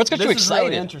here for? What's got you This excited? is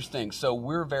really interesting. So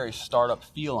we're very startup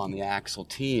feel on the Axle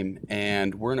team,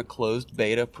 and we're in a closed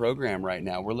beta program right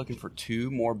now. We're looking for 2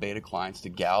 more beta clients to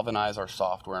galvanize our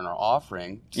software and our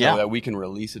offering so that we can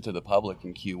release it to the public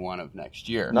in Q1 of next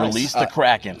year. Nice. Release the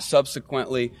Kraken.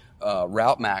 Subsequently,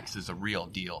 RouteMax is a real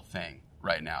deal thing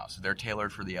right now. So they're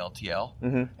tailored for the LTL.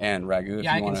 And Raghu, if you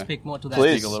I want can speak more to that.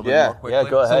 Speak a little bit more quickly. Yeah,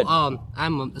 go ahead. So,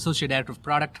 I'm Associate Director of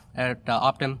Product at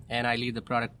Optum, and I lead the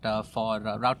product for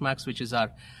RouteMax, which is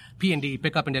our P&D,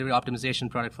 pickup and delivery optimization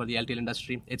product for the LTL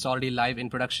industry. It's already live in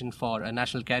production for a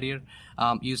national carrier,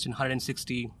 used in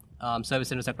 160 service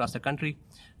centers across the country,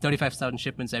 35,000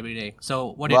 shipments every day.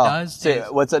 So what it does is...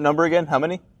 What's that number again? How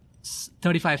many?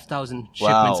 35,000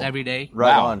 shipments every day.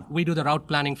 Right on. We do the route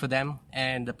planning for them,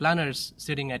 and the planners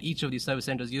sitting at each of these service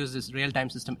centers use this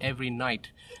real-time system every night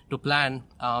to plan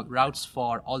routes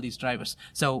for all these drivers.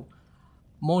 So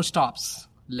more stops,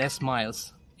 less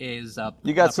miles is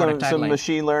you got some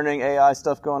machine learning AI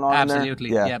stuff going on Absolutely.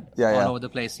 in there? Yeah. All over the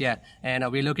place. Yeah,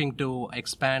 and we're looking to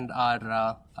expand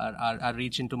our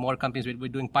reach into more companies. We're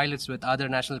doing pilots with other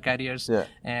national carriers,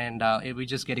 and we're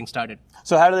just getting started.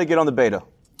 So how do they get on the beta?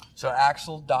 So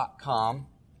Axle.com,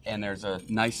 and there's a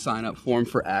nice sign-up form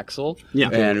for Axle. Yeah.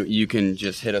 And you can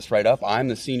just hit us right up. I'm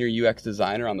the senior UX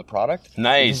designer on the product.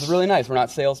 Nice. This is really nice. We're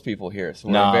not salespeople here. So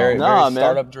we're a very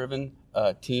startup-driven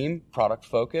team,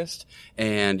 product-focused.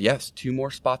 And yes, 2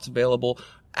 more spots available.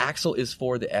 Axle is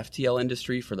for the FTL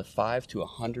industry for the 5 to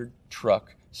 100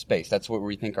 truck space. That's what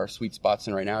we think our sweet spot's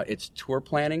in right now. It's tour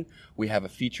planning. We have a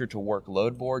feature to work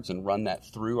load boards and run that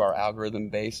through our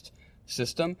algorithm-based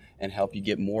system and help you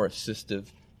get more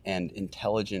assistive and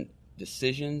intelligent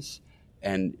decisions.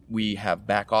 And we have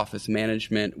back office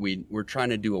management. We're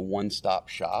trying to do a one-stop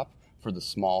shop for the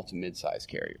small to mid-sized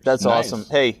carriers. That's awesome.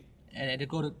 Hey. And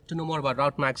to know more about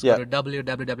RouteMax, go to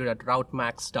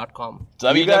www.routemax.com.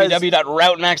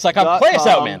 www.routemax.com. Play us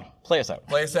out, man. Play us out.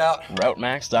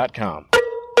 RouteMax.com.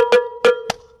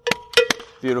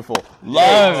 Beautiful.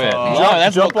 Love it.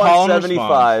 That's jump on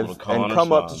 75 and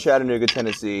come up to Chattanooga,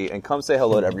 Tennessee, and come say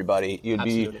hello to everybody. You'd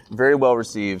be very well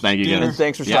received. Thank you, guys. And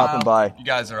thanks for stopping by. You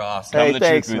guys are awesome. Hey,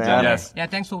 thanks, man. Yes. Yeah,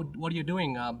 thanks for what you're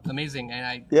doing. Amazing. And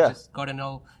I just got to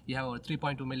know you have over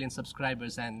 3.2 million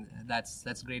subscribers, and that's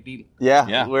a great deal.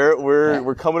 Yeah.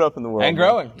 We're coming up in the world. And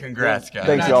growing. Congrats, guys.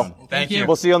 Thanks, y'all. Thank you.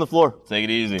 We'll see you on the floor. Take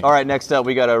it easy. All right, next up,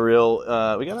 we got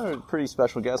a pretty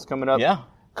special guest coming up. Yeah.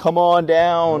 Come on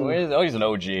down. Oh, he's an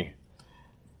OG.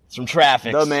 It's from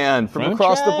Traffic. The man from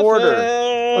across the border.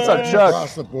 What's up, Chuck?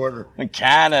 Across the border. In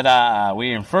Canada.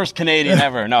 We're first Canadian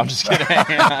ever. No, I'm just kidding.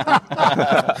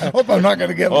 I hope I'm not going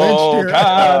to get lynched here.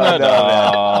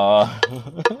 Canada.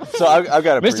 So I've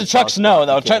got a Mr. Chuck Snow,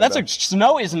 though.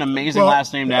 Snow is an amazing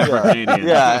last name to have for a Canadian.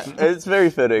 Yeah, it's very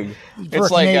fitting.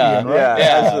 It's like Canadian, right?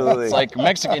 Absolutely. It's like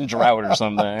Mexican drought or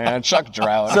something. Chuck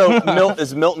Drought. So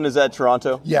Milton is that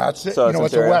Toronto? Yeah, it's a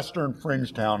western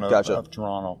fringe town of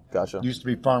Toronto. Gotcha. It used to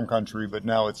be farm country, but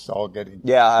now it's all getting...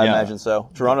 Yeah, I imagine so.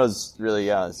 Toronto's really,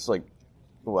 it's like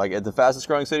the fastest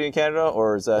growing city in Canada,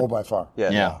 or is that... Oh, by far.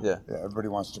 Yeah. Everybody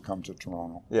wants to come to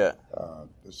Toronto. Yeah.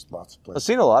 There's lots of places. I've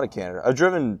seen a lot of Canada. I've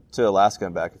driven to Alaska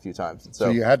and back a few times.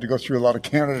 So you had to go through a lot of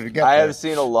Canada to get there. I have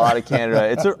seen a lot of Canada.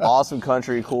 It's an awesome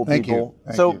country, cool people.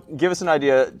 Thank you. Give us an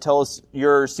idea. Tell us,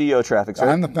 your CEO, Traffic, right?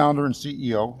 I'm the founder and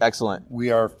CEO. Excellent.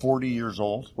 We are 40 years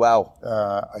old. Wow.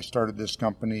 I started this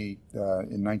company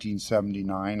in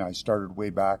 1979. I started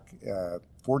way back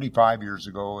 45 years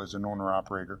ago as an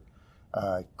owner-operator.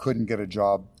 Couldn't get a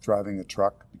job driving a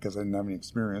truck because I didn't have any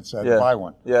experience. I had to buy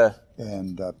one. Yeah.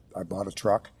 And I bought a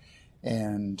truck.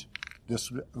 And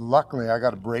luckily, I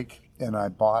got a break, and I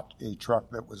bought a truck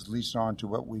that was leased on to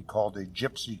what we called a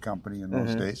gypsy company in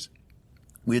those days.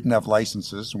 We didn't have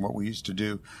licenses, and what we used to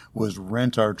do was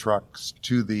rent our trucks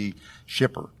to the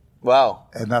shipper. Wow.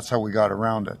 And that's how we got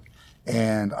around it.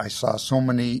 And I saw so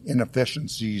many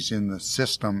inefficiencies in the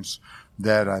systems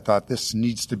that I thought this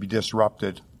needs to be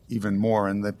disrupted even more.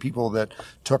 And the people that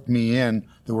took me in,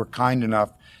 that were kind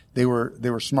enough, they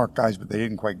were smart guys, but they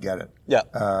didn't quite get it.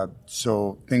 Yeah.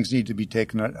 So things need to be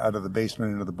taken out of the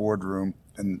basement into the boardroom,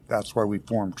 and that's why we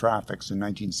formed Trafix in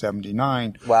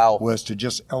 1979. Wow. Was to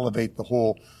just elevate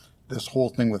this whole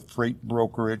thing with freight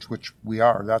brokerage, which we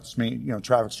are. That's me. You know,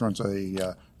 Trafix runs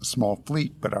a small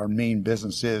fleet, but our main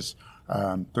business is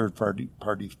third-party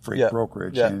freight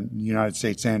brokerage in the United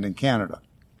States and in Canada.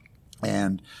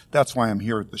 And that's why I'm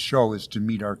here at the show, is to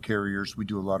meet our carriers. We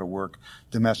do a lot of work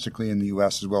domestically in the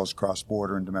U.S. as well as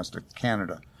cross-border and domestic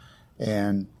Canada.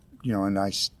 And, you know, and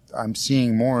I'm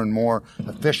seeing more and more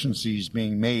efficiencies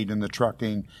being made in the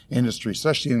trucking industry,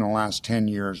 especially in the last 10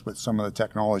 years with some of the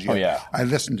technology. Oh, yeah. I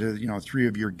listened to, 3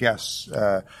 of your guests.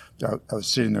 I was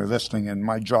sitting there listening, and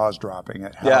my jaw's dropping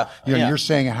at how, you're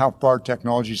saying how far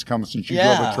technology's come since you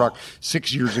drove a truck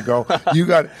 6 years ago. You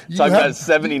got about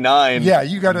 79. Yeah,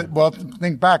 you got it. Well,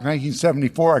 think back,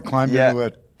 1974, I climbed into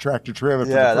a tractor trailer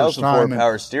for the first time. Yeah, that was before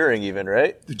power steering even,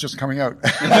 right? It's just coming out.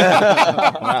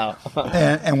 Wow.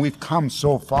 And we've come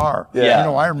so far. Yeah. You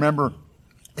know, I remember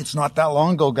it's not that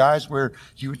long ago, guys, where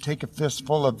you would take a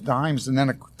fistful of dimes and then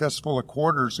a fistful of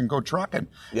quarters and go trucking.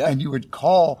 Yeah. And you would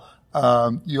call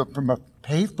from a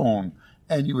payphone,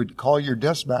 and you would call your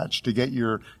dispatch to get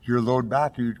your load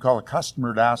back, or you'd call a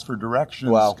customer to ask for directions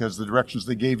because the directions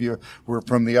they gave you were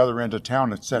from the other end of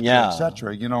town, et cetera, et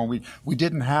cetera. You know, we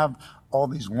didn't have all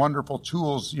these wonderful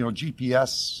tools,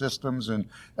 GPS systems and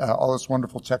all this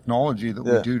wonderful technology that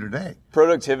we do today.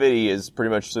 Productivity is pretty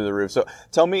much through the roof. So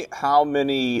tell me, how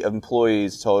many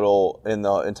employees total in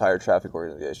the entire traffic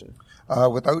organization?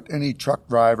 Without any truck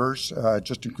drivers,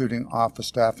 just including office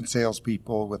staff and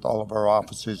salespeople, with all of our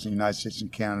offices in the United States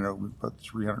and Canada, we've got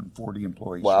 340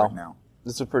 employees right now.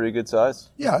 That's a pretty good size.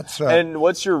 Yeah. It's, and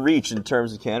what's your reach in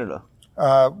terms of Canada?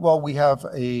 Well, we have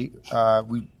we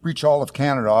reach all of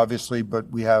Canada, obviously, but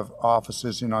we have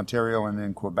offices in Ontario and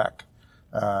in Quebec.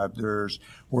 We're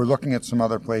looking at some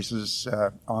other places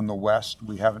on the west.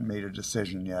 We haven't made a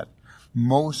decision yet.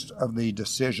 Most of the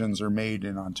decisions are made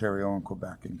in Ontario and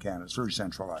Quebec in Canada. It's very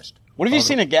centralized. What have you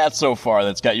seen at GATS so far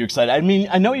that's got you excited? I mean,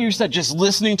 I know you said just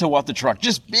listening to What the Truck,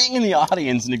 just being in the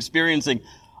audience and experiencing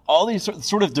all these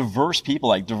sort of diverse people,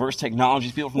 like diverse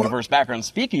technologies, people from diverse backgrounds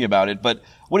speaking about it. But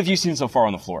what have you seen so far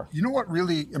on the floor? You know what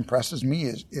really impresses me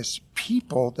is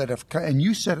people that have, and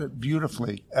you said it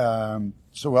beautifully,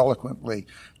 so eloquently,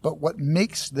 but what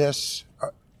makes this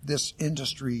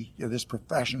industry, this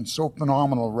profession so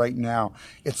phenomenal right now,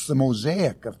 it's the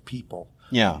mosaic of people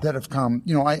that have come.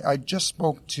 You know, I just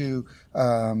spoke to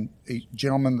a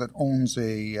gentleman that owns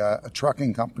a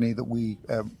trucking company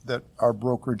that our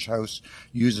brokerage house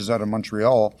uses out of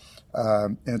Montreal,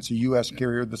 and it's a U.S.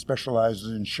 carrier that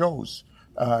specializes in shows.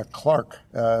 Clark,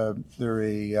 they're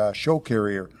a show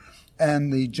carrier,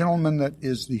 and the gentleman that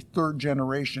is the third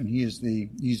generation, he's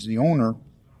the owner.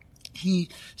 He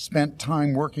spent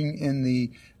time working in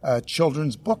the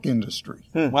children's book industry.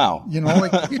 Wow. You know,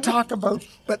 like you talk about,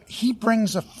 but he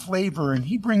brings a flavor and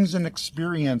he brings an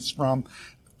experience from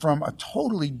a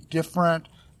totally different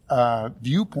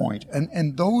viewpoint.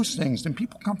 And those things, and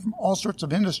people come from all sorts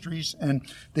of industries and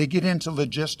they get into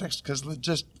logistics because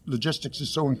logistics is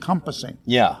so encompassing.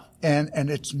 Yeah. And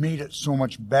it's made it so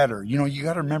much better. You know, you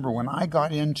got to remember when I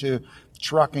got into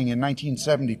trucking in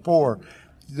 1974,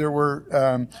 there were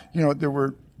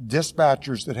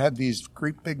dispatchers that had these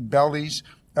great big bellies,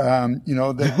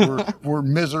 that were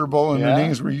miserable, and their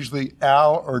names were usually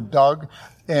Al or Doug.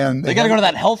 And they got to go to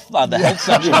that health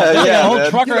section. Whole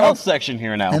trucker health section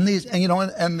here now. And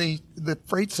the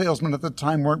freight salesmen at the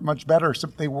time weren't much better,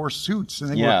 except they wore suits,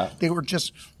 and they were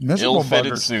just miserable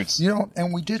ill-fitted buggers. Suits. You know,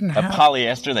 and we didn't have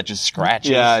polyester that just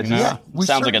scratches.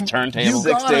 Sounds like a turntable.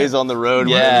 6 days on the road.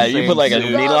 Yeah, you put like a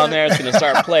needle on there, it's going to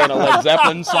start playing a Led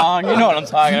Zeppelin song. You know what I'm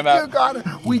talking about. You got it.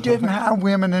 We didn't have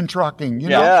women in trucking. You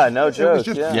know? Yeah, no joke.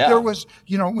 There was,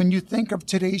 when you think of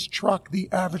today's truck, the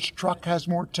average truck has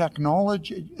more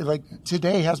technology. Like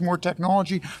today has more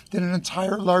technology than an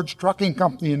entire large trucking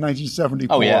company in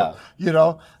 1974. Oh yeah.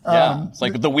 It's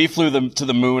like we flew them to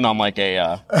the moon on like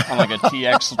a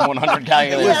TX 100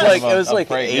 calculator. It was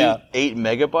like 8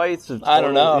 megabytes. Of I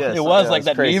don't know. It was like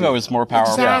that crazy. Nevo was more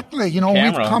powerful. Exactly.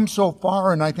 We've come so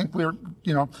far, and I think we're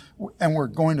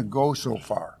going to go so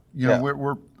far. You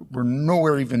know, we're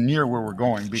nowhere even near where we're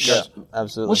going because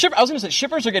absolutely. Well, I was going to say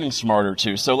shippers are getting smarter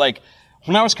too. So like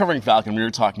when I was covering Falcon, we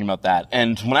were talking about that,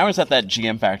 and when I was at that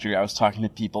GM factory, I was talking to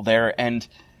people there, and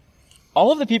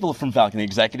all of the people from Falcon, the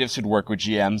executives who'd work with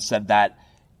GM, said that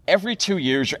every 2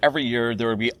 years or every year there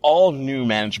would be all new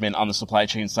management on the supply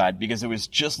chain side because it was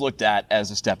just looked at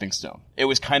as a stepping stone. It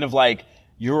was kind of like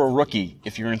you're a rookie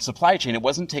if you're in supply chain. It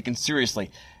wasn't taken seriously.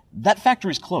 That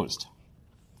factory's closed.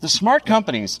 The smart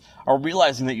companies are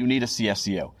realizing that you need a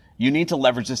CSCO. You need to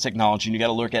leverage this technology, and you got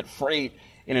to look at freight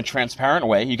in a transparent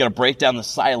way. You got to break down the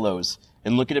silos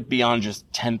and look at it beyond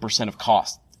just 10% of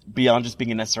cost, beyond just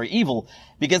being a necessary evil,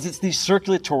 because it's the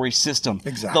circulatory system,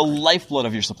 the lifeblood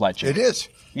of your supply chain. It is.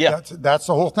 Yeah, that's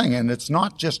the whole thing, and it's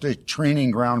not just a training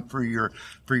ground for your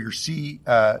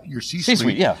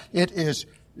C-suite. Yeah, it is.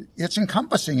 It's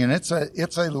encompassing, and it's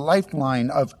a lifeline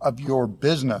of your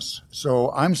business.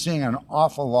 So I'm seeing an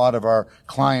awful lot of our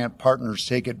client partners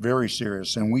take it very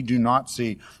serious, and we do not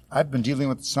see. I've been dealing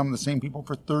with some of the same people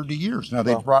for 30 years now.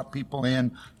 They've brought people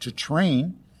in to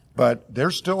train, but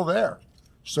they're still there.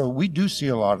 So we do see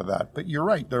a lot of that. But you're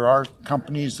right. There are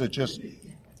companies that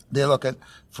they look at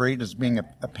freight as being a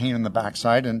pain in the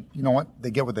backside, and you know what?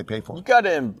 They get what they pay for. You got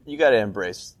to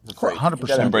embrace the freight.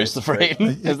 100%. Embrace the freight.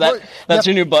 That's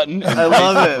your new button? I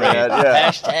love it, man. Yeah.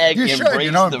 Hashtag you should,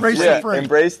 embrace the freight.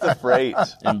 Embrace the freight.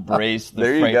 Embrace the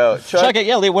there freight. You go. Chuck,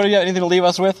 Lee, what do you have anything to leave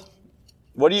us with?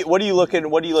 What are you looking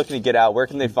to get out? Where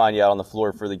can they find you out on the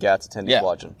floor for the GATS attendees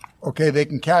watching? Okay, they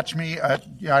can catch me at,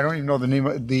 I don't even know the name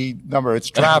of the number.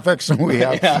 It's traffic, so we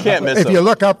have. You can't miss if them.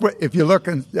 If you look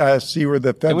and see where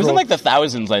the federal. It was in like the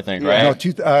thousands, I think, right? No,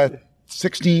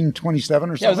 1627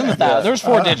 or something. Yeah, it was in the thousands. There was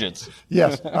 4 digits.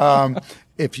 Yes.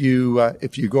 If you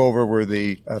go over where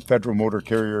the Federal Motor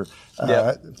Carrier,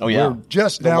 we're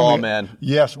just down the Wallman.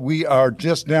 Yes, we are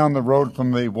just down the road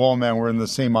from the Wallman. We're in the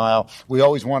same aisle. We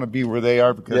always want to be where they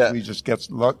are because we just get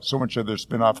so much of their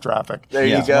spin-off traffic. There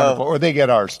you go. Wonderful. Or they get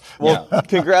ours. Well,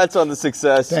 congrats on the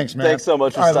success. Thanks, man. Thanks so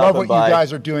much for stopping by. I love what by. you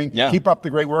guys are doing. Yeah. Keep up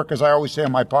the great work. As I always say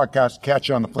on my podcast, catch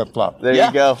you on the flip-flop. There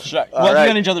you go. We'll be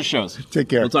on each other's shows. Take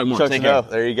care. We'll talk more. Chuck Take care.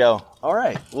 There you go. All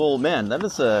right. Well, man, that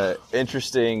is an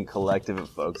interesting collective of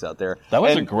folks out there. That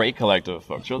was a great collective of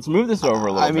folks. Let's move this over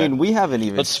a little bit. I mean, we haven't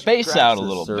even. Let's space out a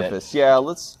little bit. Yeah,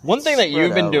 let's. One thing that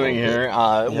you've been doing here,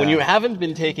 when you haven't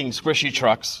been taking squishy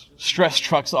trucks, stress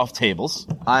trucks off tables,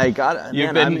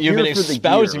 you've been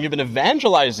espousing, you've been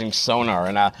evangelizing sonar,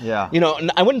 and you know,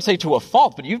 I wouldn't say to a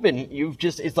fault, but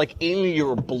it's like in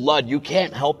your blood. You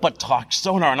can't help but talk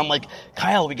sonar, and I'm like,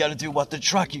 Kyle, we got to do What the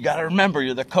Truck. You got to remember,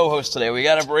 you're the co-host today. We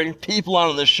got to bring people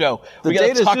on this show. We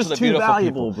got to talk to the beautiful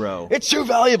valuable, people, bro. It's too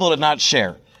valuable to not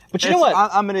share. But you know what?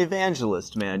 I'm an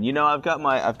evangelist, man. You know, I'm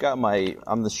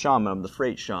the shaman. I'm the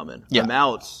freight shaman. Yeah. I'm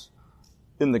out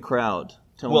in the crowd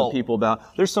telling people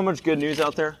about. There's so much good news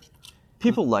out there.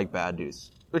 People like bad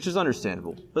news, which is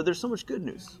understandable. But there's so much good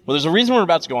news. Well, there's a reason we're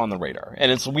about to go on the radar,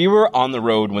 and we were on the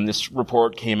road when this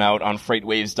report came out on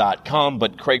FreightWaves.com.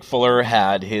 But Craig Fuller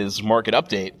had his market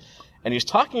update, and he's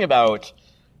talking about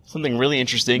something really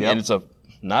interesting, and it's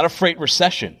not a freight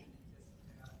recession,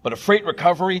 but a freight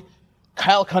recovery.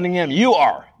 Kyle Cunningham, you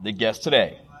are the guest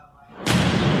today.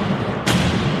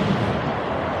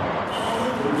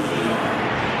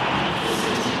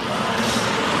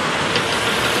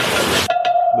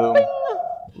 Boom.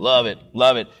 Love it.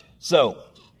 Love it. So,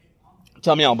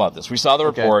 tell me all about this. We saw the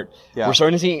report. Okay. Yeah. We're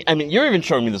starting to see, I mean, you're even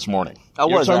showing me this morning.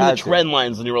 You were showing me the trend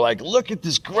lines, and you were like, look at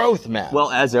this growth, man.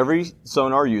 Well, as every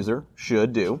sonar user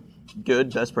should do,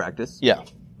 good best practice. Yeah.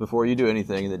 Before you do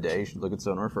anything in the day, you should look at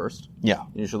sonar first. Yeah.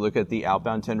 You should look at the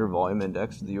outbound tender volume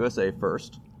index for the USA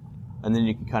first. And then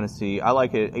you can kind of see, I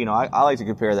like it, you know, I like to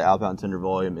compare the outbound tender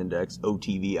volume index,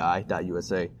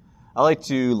 OTVI.USA. I like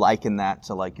to liken that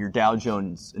to like your Dow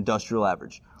Jones Industrial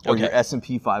Average, or your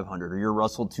S&P 500, or your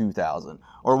Russell 2000,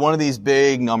 or one of these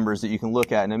big numbers that you can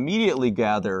look at and immediately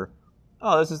gather,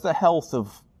 oh, this is the health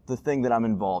of the thing that I'm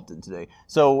involved in today.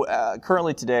 So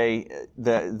currently today,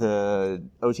 the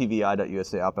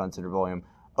OTVI.USA outbound tender volume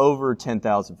over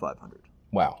 10,500.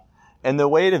 Wow. And the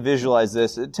way to visualize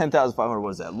this, 10,500, what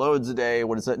is that? Loads a day?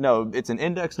 What is that? No, it's an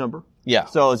index number. Yeah.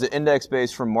 So it's an index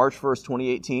based from March 1st,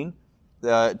 2018.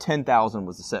 10,000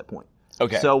 was the set point.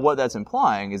 Okay. So what that's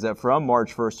implying is that from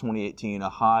March 1st, 2018, a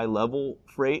high level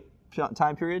freight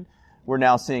time period, we're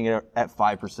now seeing it at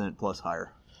 5% plus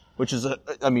higher. Which is,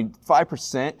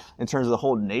 5% in terms of the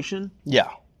whole nation. Yeah.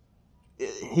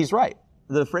 He's right.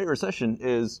 The freight recession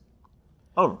is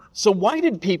over. So why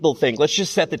did people think, let's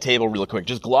just set the table real quick,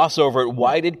 just gloss over it.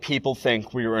 Why did people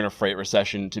think we were in a freight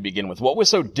recession to begin with? What was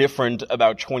so different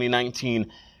about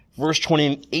 2019 versus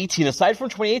 2018, aside from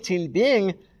 2018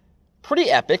 being pretty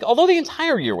epic, although the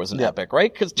entire year wasn't epic,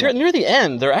 right? Because near the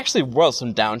end, there actually was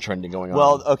some downtrending going on.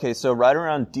 Well, okay, so right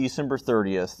around December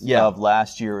 30th of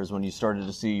last year is when you started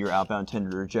to see your outbound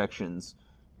tender rejections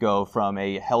go from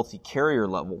a healthy carrier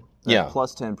level,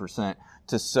 plus 10%,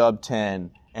 to sub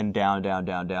 10 and down to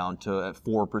at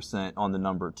 4% on the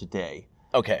number today.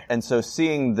 Okay. And so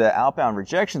seeing the outbound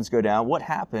rejections go down, what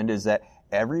happened is that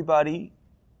everybody,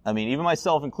 I mean, even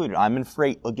myself included, I'm in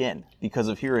freight again because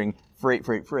of hearing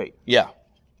freight. Yeah.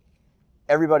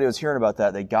 Everybody was hearing about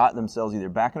that. They got themselves either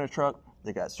back in a truck,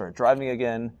 they got started driving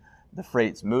again, the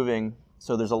freight's moving.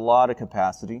 So there's a lot of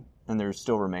capacity, and there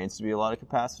still remains to be a lot of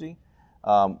capacity.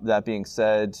 That being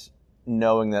said,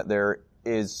 knowing that there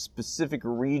is specific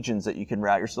regions that you can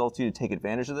route yourself to take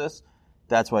advantage of this,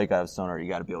 that's why you got to have sonar. You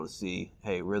got to be able to see,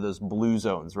 hey, where are those blue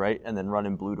zones, right? And then run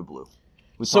in blue to blue.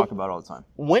 We talk about it all the time.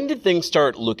 When did things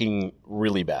start looking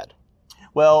really bad?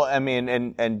 Well, I mean,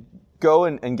 and go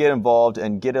and get involved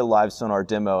and get a live sonar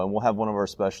demo, and we'll have one of our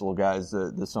special guys,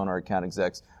 the sonar account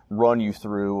execs, run you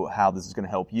through how this is going to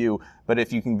help you. But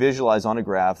if you can visualize on a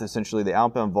graph, essentially the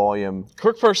outbound volume.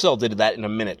 Kirk Purcell did that in a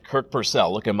minute. Kirk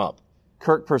Purcell, look him up.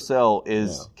 Kirk Purcell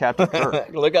is Captain Kirk.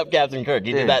 Look up Captain Kirk.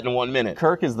 He did that in 1 minute.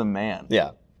 Kirk is the man.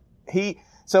 Yeah. You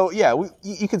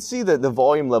can see that the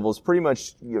volume levels pretty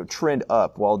much trend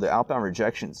up while the outbound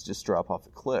rejections just drop off the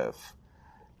cliff.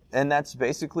 And that's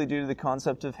basically due to the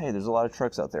concept of, hey, there's a lot of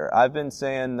trucks out there. I've been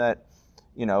saying that,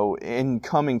 in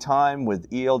coming time with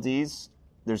ELDs,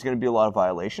 there's going to be a lot of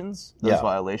violations. Those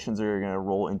violations are going to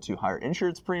roll into higher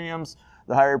insurance premiums.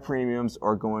 The higher premiums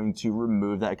are going to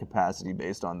remove that capacity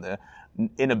based on the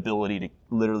inability to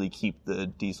literally keep the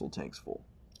diesel tanks full.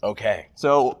 Okay.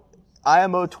 So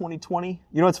IMO 2020,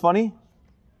 you know what's funny?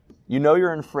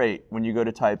 You're in freight when you go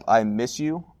to type I miss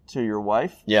you to your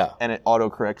wife. Yeah. And it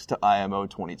autocorrects to IMO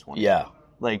 2020. Yeah.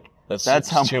 That's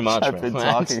how too much much I've been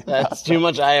talking about. That's too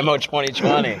much IMO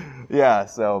 2020. Yeah,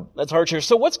 so. That's hard to hear.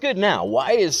 So what's good now?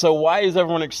 Why is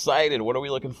everyone excited? What are we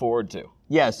looking forward to?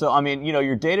 Yeah, so I mean,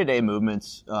 your day-to-day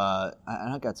movements,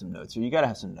 I got some notes here. You got to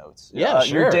have some notes. Yeah,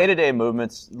 sure. Your day-to-day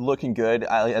movements looking good.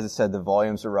 As I said, the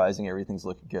volumes are rising. Everything's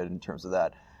looking good in terms of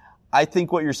that. I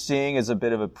think what you're seeing is a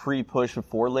bit of a pre-push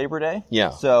before Labor Day.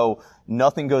 Yeah. So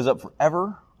nothing goes up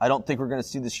forever. I don't think we're going to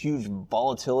see this huge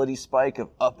volatility spike of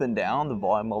up and down. The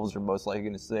volume levels are most likely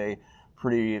going to stay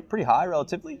pretty high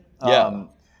relatively. Yeah.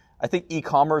 I think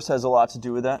e-commerce has a lot to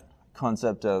do with that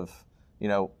concept of,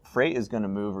 freight is going to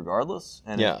move regardless.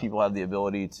 And if people have the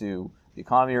ability to, the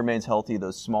economy remains healthy,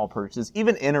 those small purchases,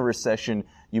 even in a recession,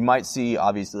 you might see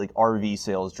obviously like RV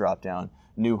sales drop down,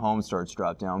 new home starts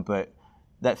drop down, but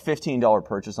that $15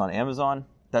 purchase on Amazon,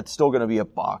 that's still going to be a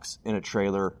box in a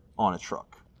trailer on a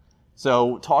truck.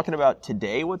 So talking about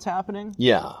today, what's happening?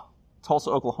 Yeah. Tulsa,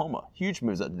 Oklahoma, huge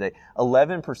moves up today,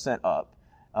 11% up.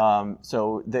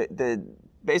 So the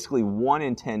basically 1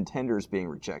 in 10 tenders being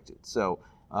rejected. So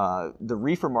the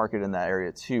reefer market in that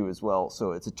area too as well.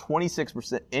 So it's a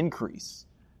 26% increase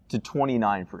to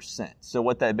 29%. So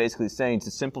what that basically is saying,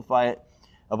 to simplify it,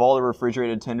 of all the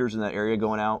refrigerated tenders in that area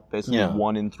going out, basically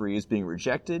 1 in 3 is being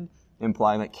rejected,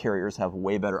 implying that carriers have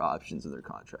way better options in their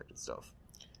contracted stuff.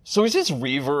 So is this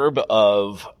reverb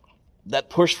of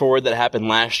that push forward that happened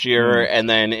last year, and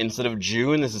then instead of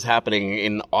June, this is happening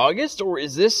in August? Or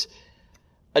is this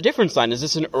a different sign? Is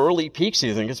this an early peak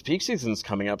season? Because peak season's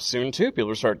coming up soon, too. People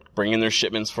will start bringing their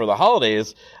shipments for the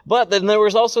holidays. But then there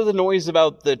was also the noise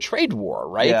about the trade war,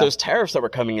 right? Yeah. Those tariffs that were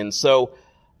coming in. So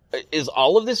is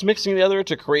all of this mixing together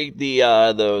to create the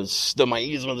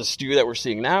maisme, the stew that we're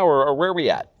seeing now, or where are we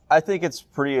at? I think it's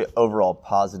pretty overall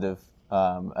positive.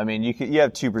 I mean, you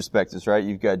have two perspectives, right?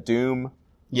 You've got doom,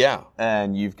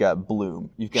 and you've got bloom.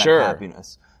 You've got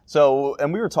happiness. So,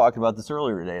 and we were talking about this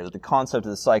earlier today, that the concept of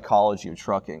the psychology of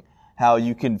trucking, how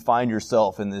you can find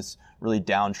yourself in this really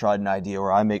downtrodden idea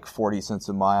where I make 40 cents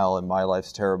a mile and my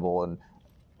life's terrible,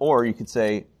 or you could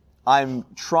say, I'm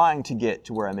trying to get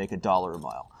to where I make $1 a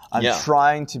mile. I'm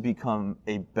trying to become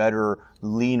a better,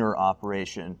 leaner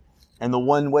operation. And the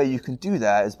one way you can do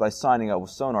that is by signing up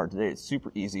with Sonar today. It's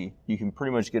super easy. You can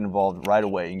pretty much get involved right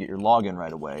away. You can get your login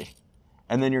right away.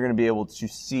 And then you're going to be able to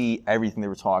see everything they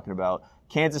were talking about.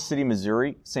 Kansas City,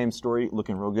 Missouri, same story,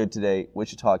 looking real good today.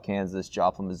 Wichita, Kansas,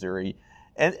 Joplin, Missouri.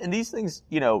 And these things,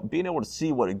 being able to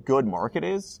see what a good market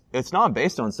is, it's not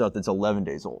based on stuff that's 11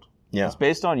 days old. Yeah. It's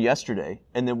based on yesterday.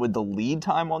 And then with the lead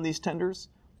time on these tenders,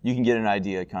 you can get an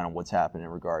idea kind of what's happening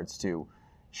in regards to,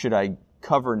 should I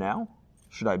cover now?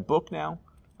 Should I book now?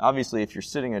 Obviously, if you're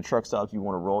sitting at a truck stop, you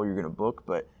want to roll, you're going to book.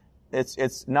 But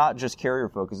it's not just carrier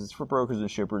focused. It's for brokers and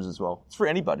shippers as well. It's for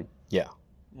anybody. Yeah.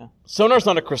 Sonar's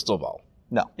not a crystal ball.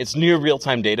 No. It's near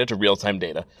real-time data to real-time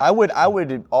data. I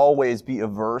would always be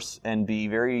averse and be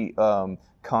very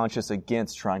conscious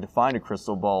against trying to find a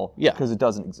crystal ball because it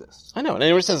doesn't exist. I know. And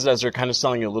anyone says it as they're kind of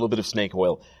selling you a little bit of snake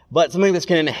oil. But something that's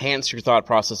going to enhance your thought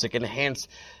process. It can enhance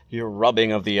your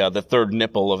rubbing of the third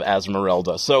nipple of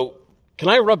Esmeralda. So, can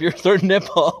I rub your third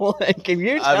nipple? Can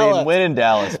you tell us? When in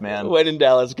Dallas, man. When in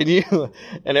Dallas. Can you,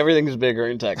 and everything's bigger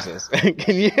in Texas.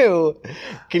 Can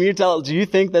you tell, do you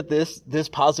think that this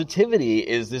positivity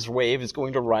this wave is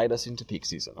going to ride us into peak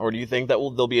season? Or do you think that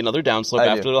there'll be another downslope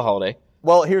after the holiday?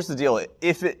 Well, here's the deal.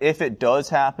 If it does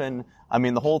happen, I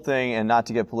mean, the whole thing, and not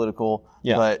to get political,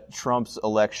 but Trump's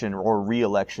election, or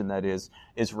re-election that is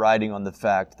riding on the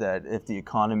fact that if the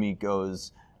economy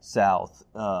goes south,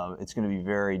 it's going to be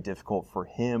very difficult for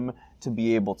him to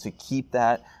be able to keep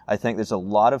that. I think there's a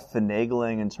lot of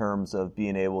finagling in terms of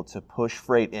being able to push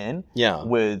freight in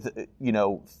with,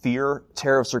 fear.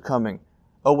 Tariffs are coming.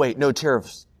 Oh, wait, no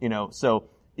tariffs, So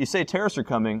you say tariffs are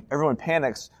coming, everyone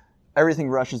panics, everything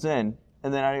rushes in,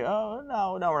 and then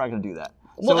no, we're not going to do that.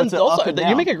 Well, so and also,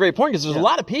 you make a great point, because there's a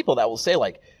lot of people that will say,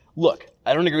 like, look,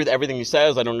 I don't agree with everything he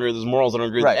says, I don't agree with his morals, I don't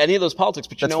agree with any of those politics,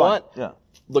 but you know what? Yeah.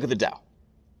 Look at the Dow.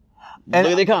 And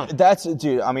look at the economy. That's,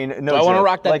 dude, I mean, no, I want to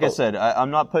rock that like boat. I said, I'm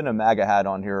not putting a MAGA hat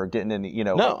on here or getting into,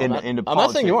 into politics. I'm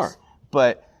not saying you are.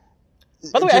 But,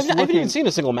 by the way, I haven't even seen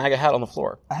a single MAGA hat on the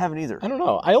floor. I haven't either. I don't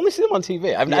know. I only see them on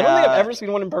TV. I don't think I've ever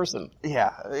seen one in person.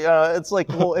 Yeah. It's like,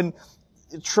 well, and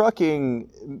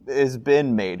trucking has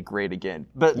been made great again.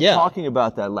 But talking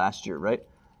about that last year, right?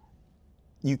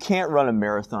 You can't run a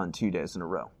marathon 2 days in a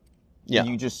row. Yeah.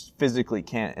 You just physically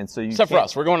can't. And so you Except for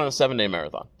us. We're going on a 7-day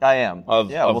marathon. I am.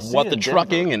 Of what the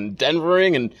trucking and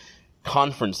Denvering and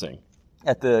conferencing.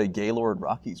 At the Gaylord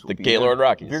Rockies. The Gaylord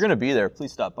Rockies. If you're going to be there,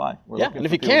 please stop by. And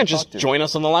if you can, just join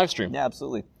us on the live stream. Yeah,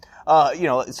 absolutely.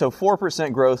 So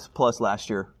 4% growth plus last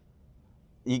year.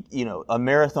 A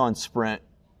marathon sprint,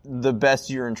 the best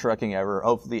year in trucking ever.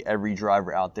 Hopefully every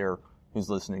driver out there who's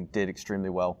listening did extremely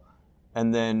well.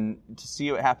 And then to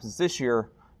see what happens this year,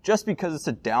 just because it's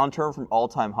a downturn from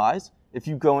all-time highs, if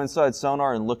you go inside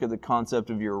Sonar and look at the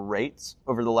concept of your rates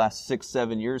over the last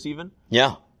 6-7 years even,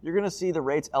 you're going to see the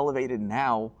rates elevated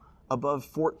now above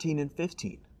 14 and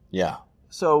 15. Yeah.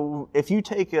 So if you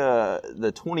take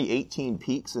the 2018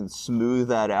 peaks and smooth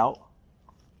that out,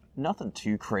 nothing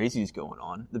too crazy is going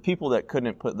on. The people that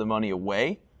couldn't put the money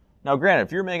away. Now, granted,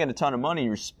 if you're making a ton of money,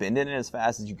 you're spending it as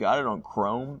fast as you got it on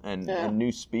chrome and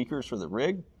new speakers for the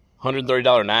rig.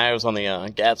 $130 knives on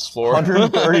the GATS floor.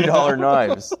 $130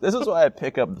 knives. This is why I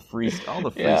pick up all the free stuff.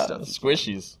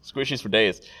 Squishies for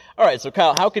days. All right, so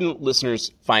Kyle, how can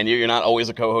listeners find you? You're not always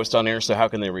a co-host on here, so how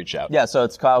can they reach out? Yeah, so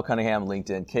it's Kyle Cunningham,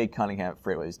 LinkedIn,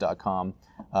 kcunningham@freightways.com.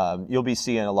 You'll be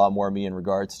seeing a lot more of me in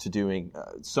regards to doing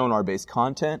Sonar-based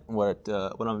content. What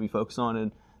I'm going to be focused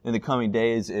on in the coming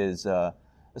days is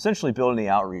essentially building the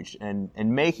outreach and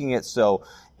making it so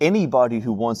anybody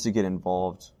who wants to get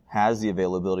involved has the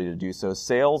availability to do so.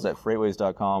 Sales at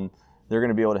freightways.com. They're going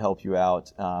to be able to help you out.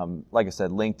 Like I said,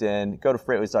 LinkedIn. Go to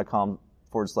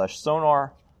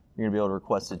freightways.com/sonar. You're going to be able to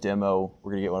request a demo.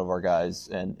 We're going to get one of our guys,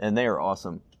 and they are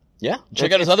awesome. Yeah.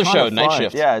 Check out his other show, Night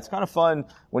Shift. Yeah, it's kind of fun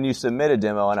when you submit a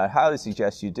demo, and I highly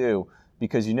suggest you do,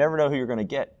 because you never know who you're going to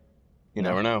get. You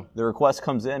never know. The request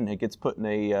comes in, it gets put in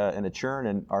a churn,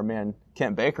 and our man,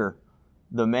 Kent Baker,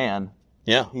 the man,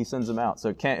 he sends them out.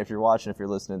 So Kent, if you're watching, if you're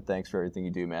listening, thanks for everything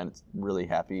you do, man. It's really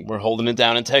happy. We're holding it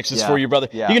down in Texas for you, brother.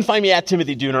 Yeah. You can find me at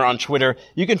Timothy Dooner on Twitter.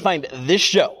 You can find this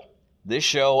show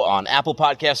on Apple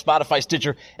Podcasts, Spotify,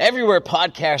 Stitcher, everywhere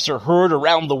podcasts are heard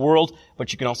around the world.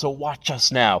 But you can also watch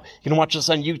us now. You can watch us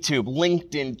on YouTube,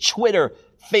 LinkedIn, Twitter,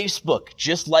 Facebook.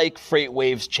 Just like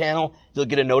FreightWaves channel, you'll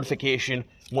get a notification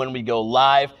when we go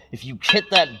live. If you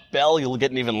hit that bell, you'll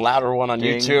get an even louder one on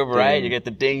YouTube, right? You get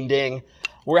the ding, ding.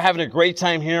 We're having a great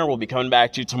time here. We'll be coming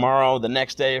back to you tomorrow, the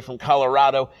next day from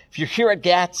Colorado. If you're here at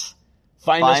GATS,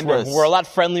 find us. We're a lot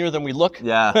friendlier than we look.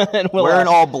 Yeah. We're in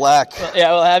all black.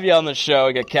 Yeah, we'll have you on the show.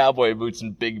 We got cowboy boots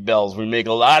and big bells. We make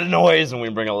a lot of noise, and we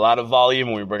bring a lot of volume,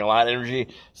 and we bring a lot of energy.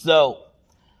 So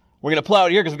we're going to pull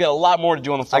out here because we've got a lot more to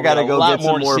do on the floor. I got to go get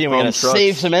some more We're going to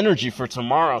save some energy for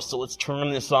tomorrow, so let's turn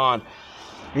this on.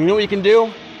 You know what you can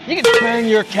do? You can bang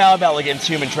your cowbell against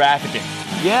human trafficking.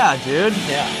 Yeah, dude.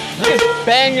 Yeah. You can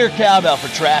bang your cowbell for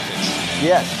traffics.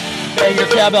 Yes. Bang your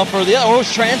cowbell for the other. Oh,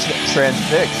 it's Transfix.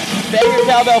 Transfix. Bang your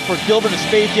cowbell for Gilbert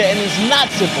Espatia, and it's not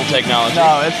simple technology.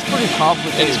 No, it's pretty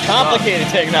complicated. It's complicated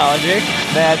technology.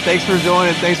 Man, thanks for doing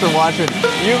it. Thanks for watching.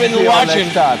 You've been watching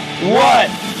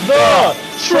What the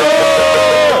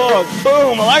Truck?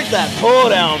 Boom. I like that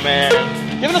pull down, man.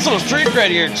 Giving us a little street cred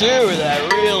here, too, with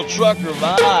that real trucker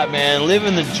vibe, man.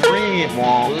 Living the dream.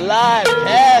 Live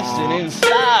casting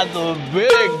inside the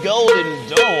big golden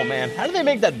dome, man. How do they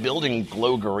make that building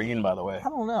glow green, by the way? I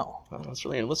don't know. That's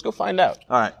really, let's go find out.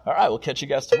 All right. All right, we'll catch you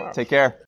guys tomorrow. Take care.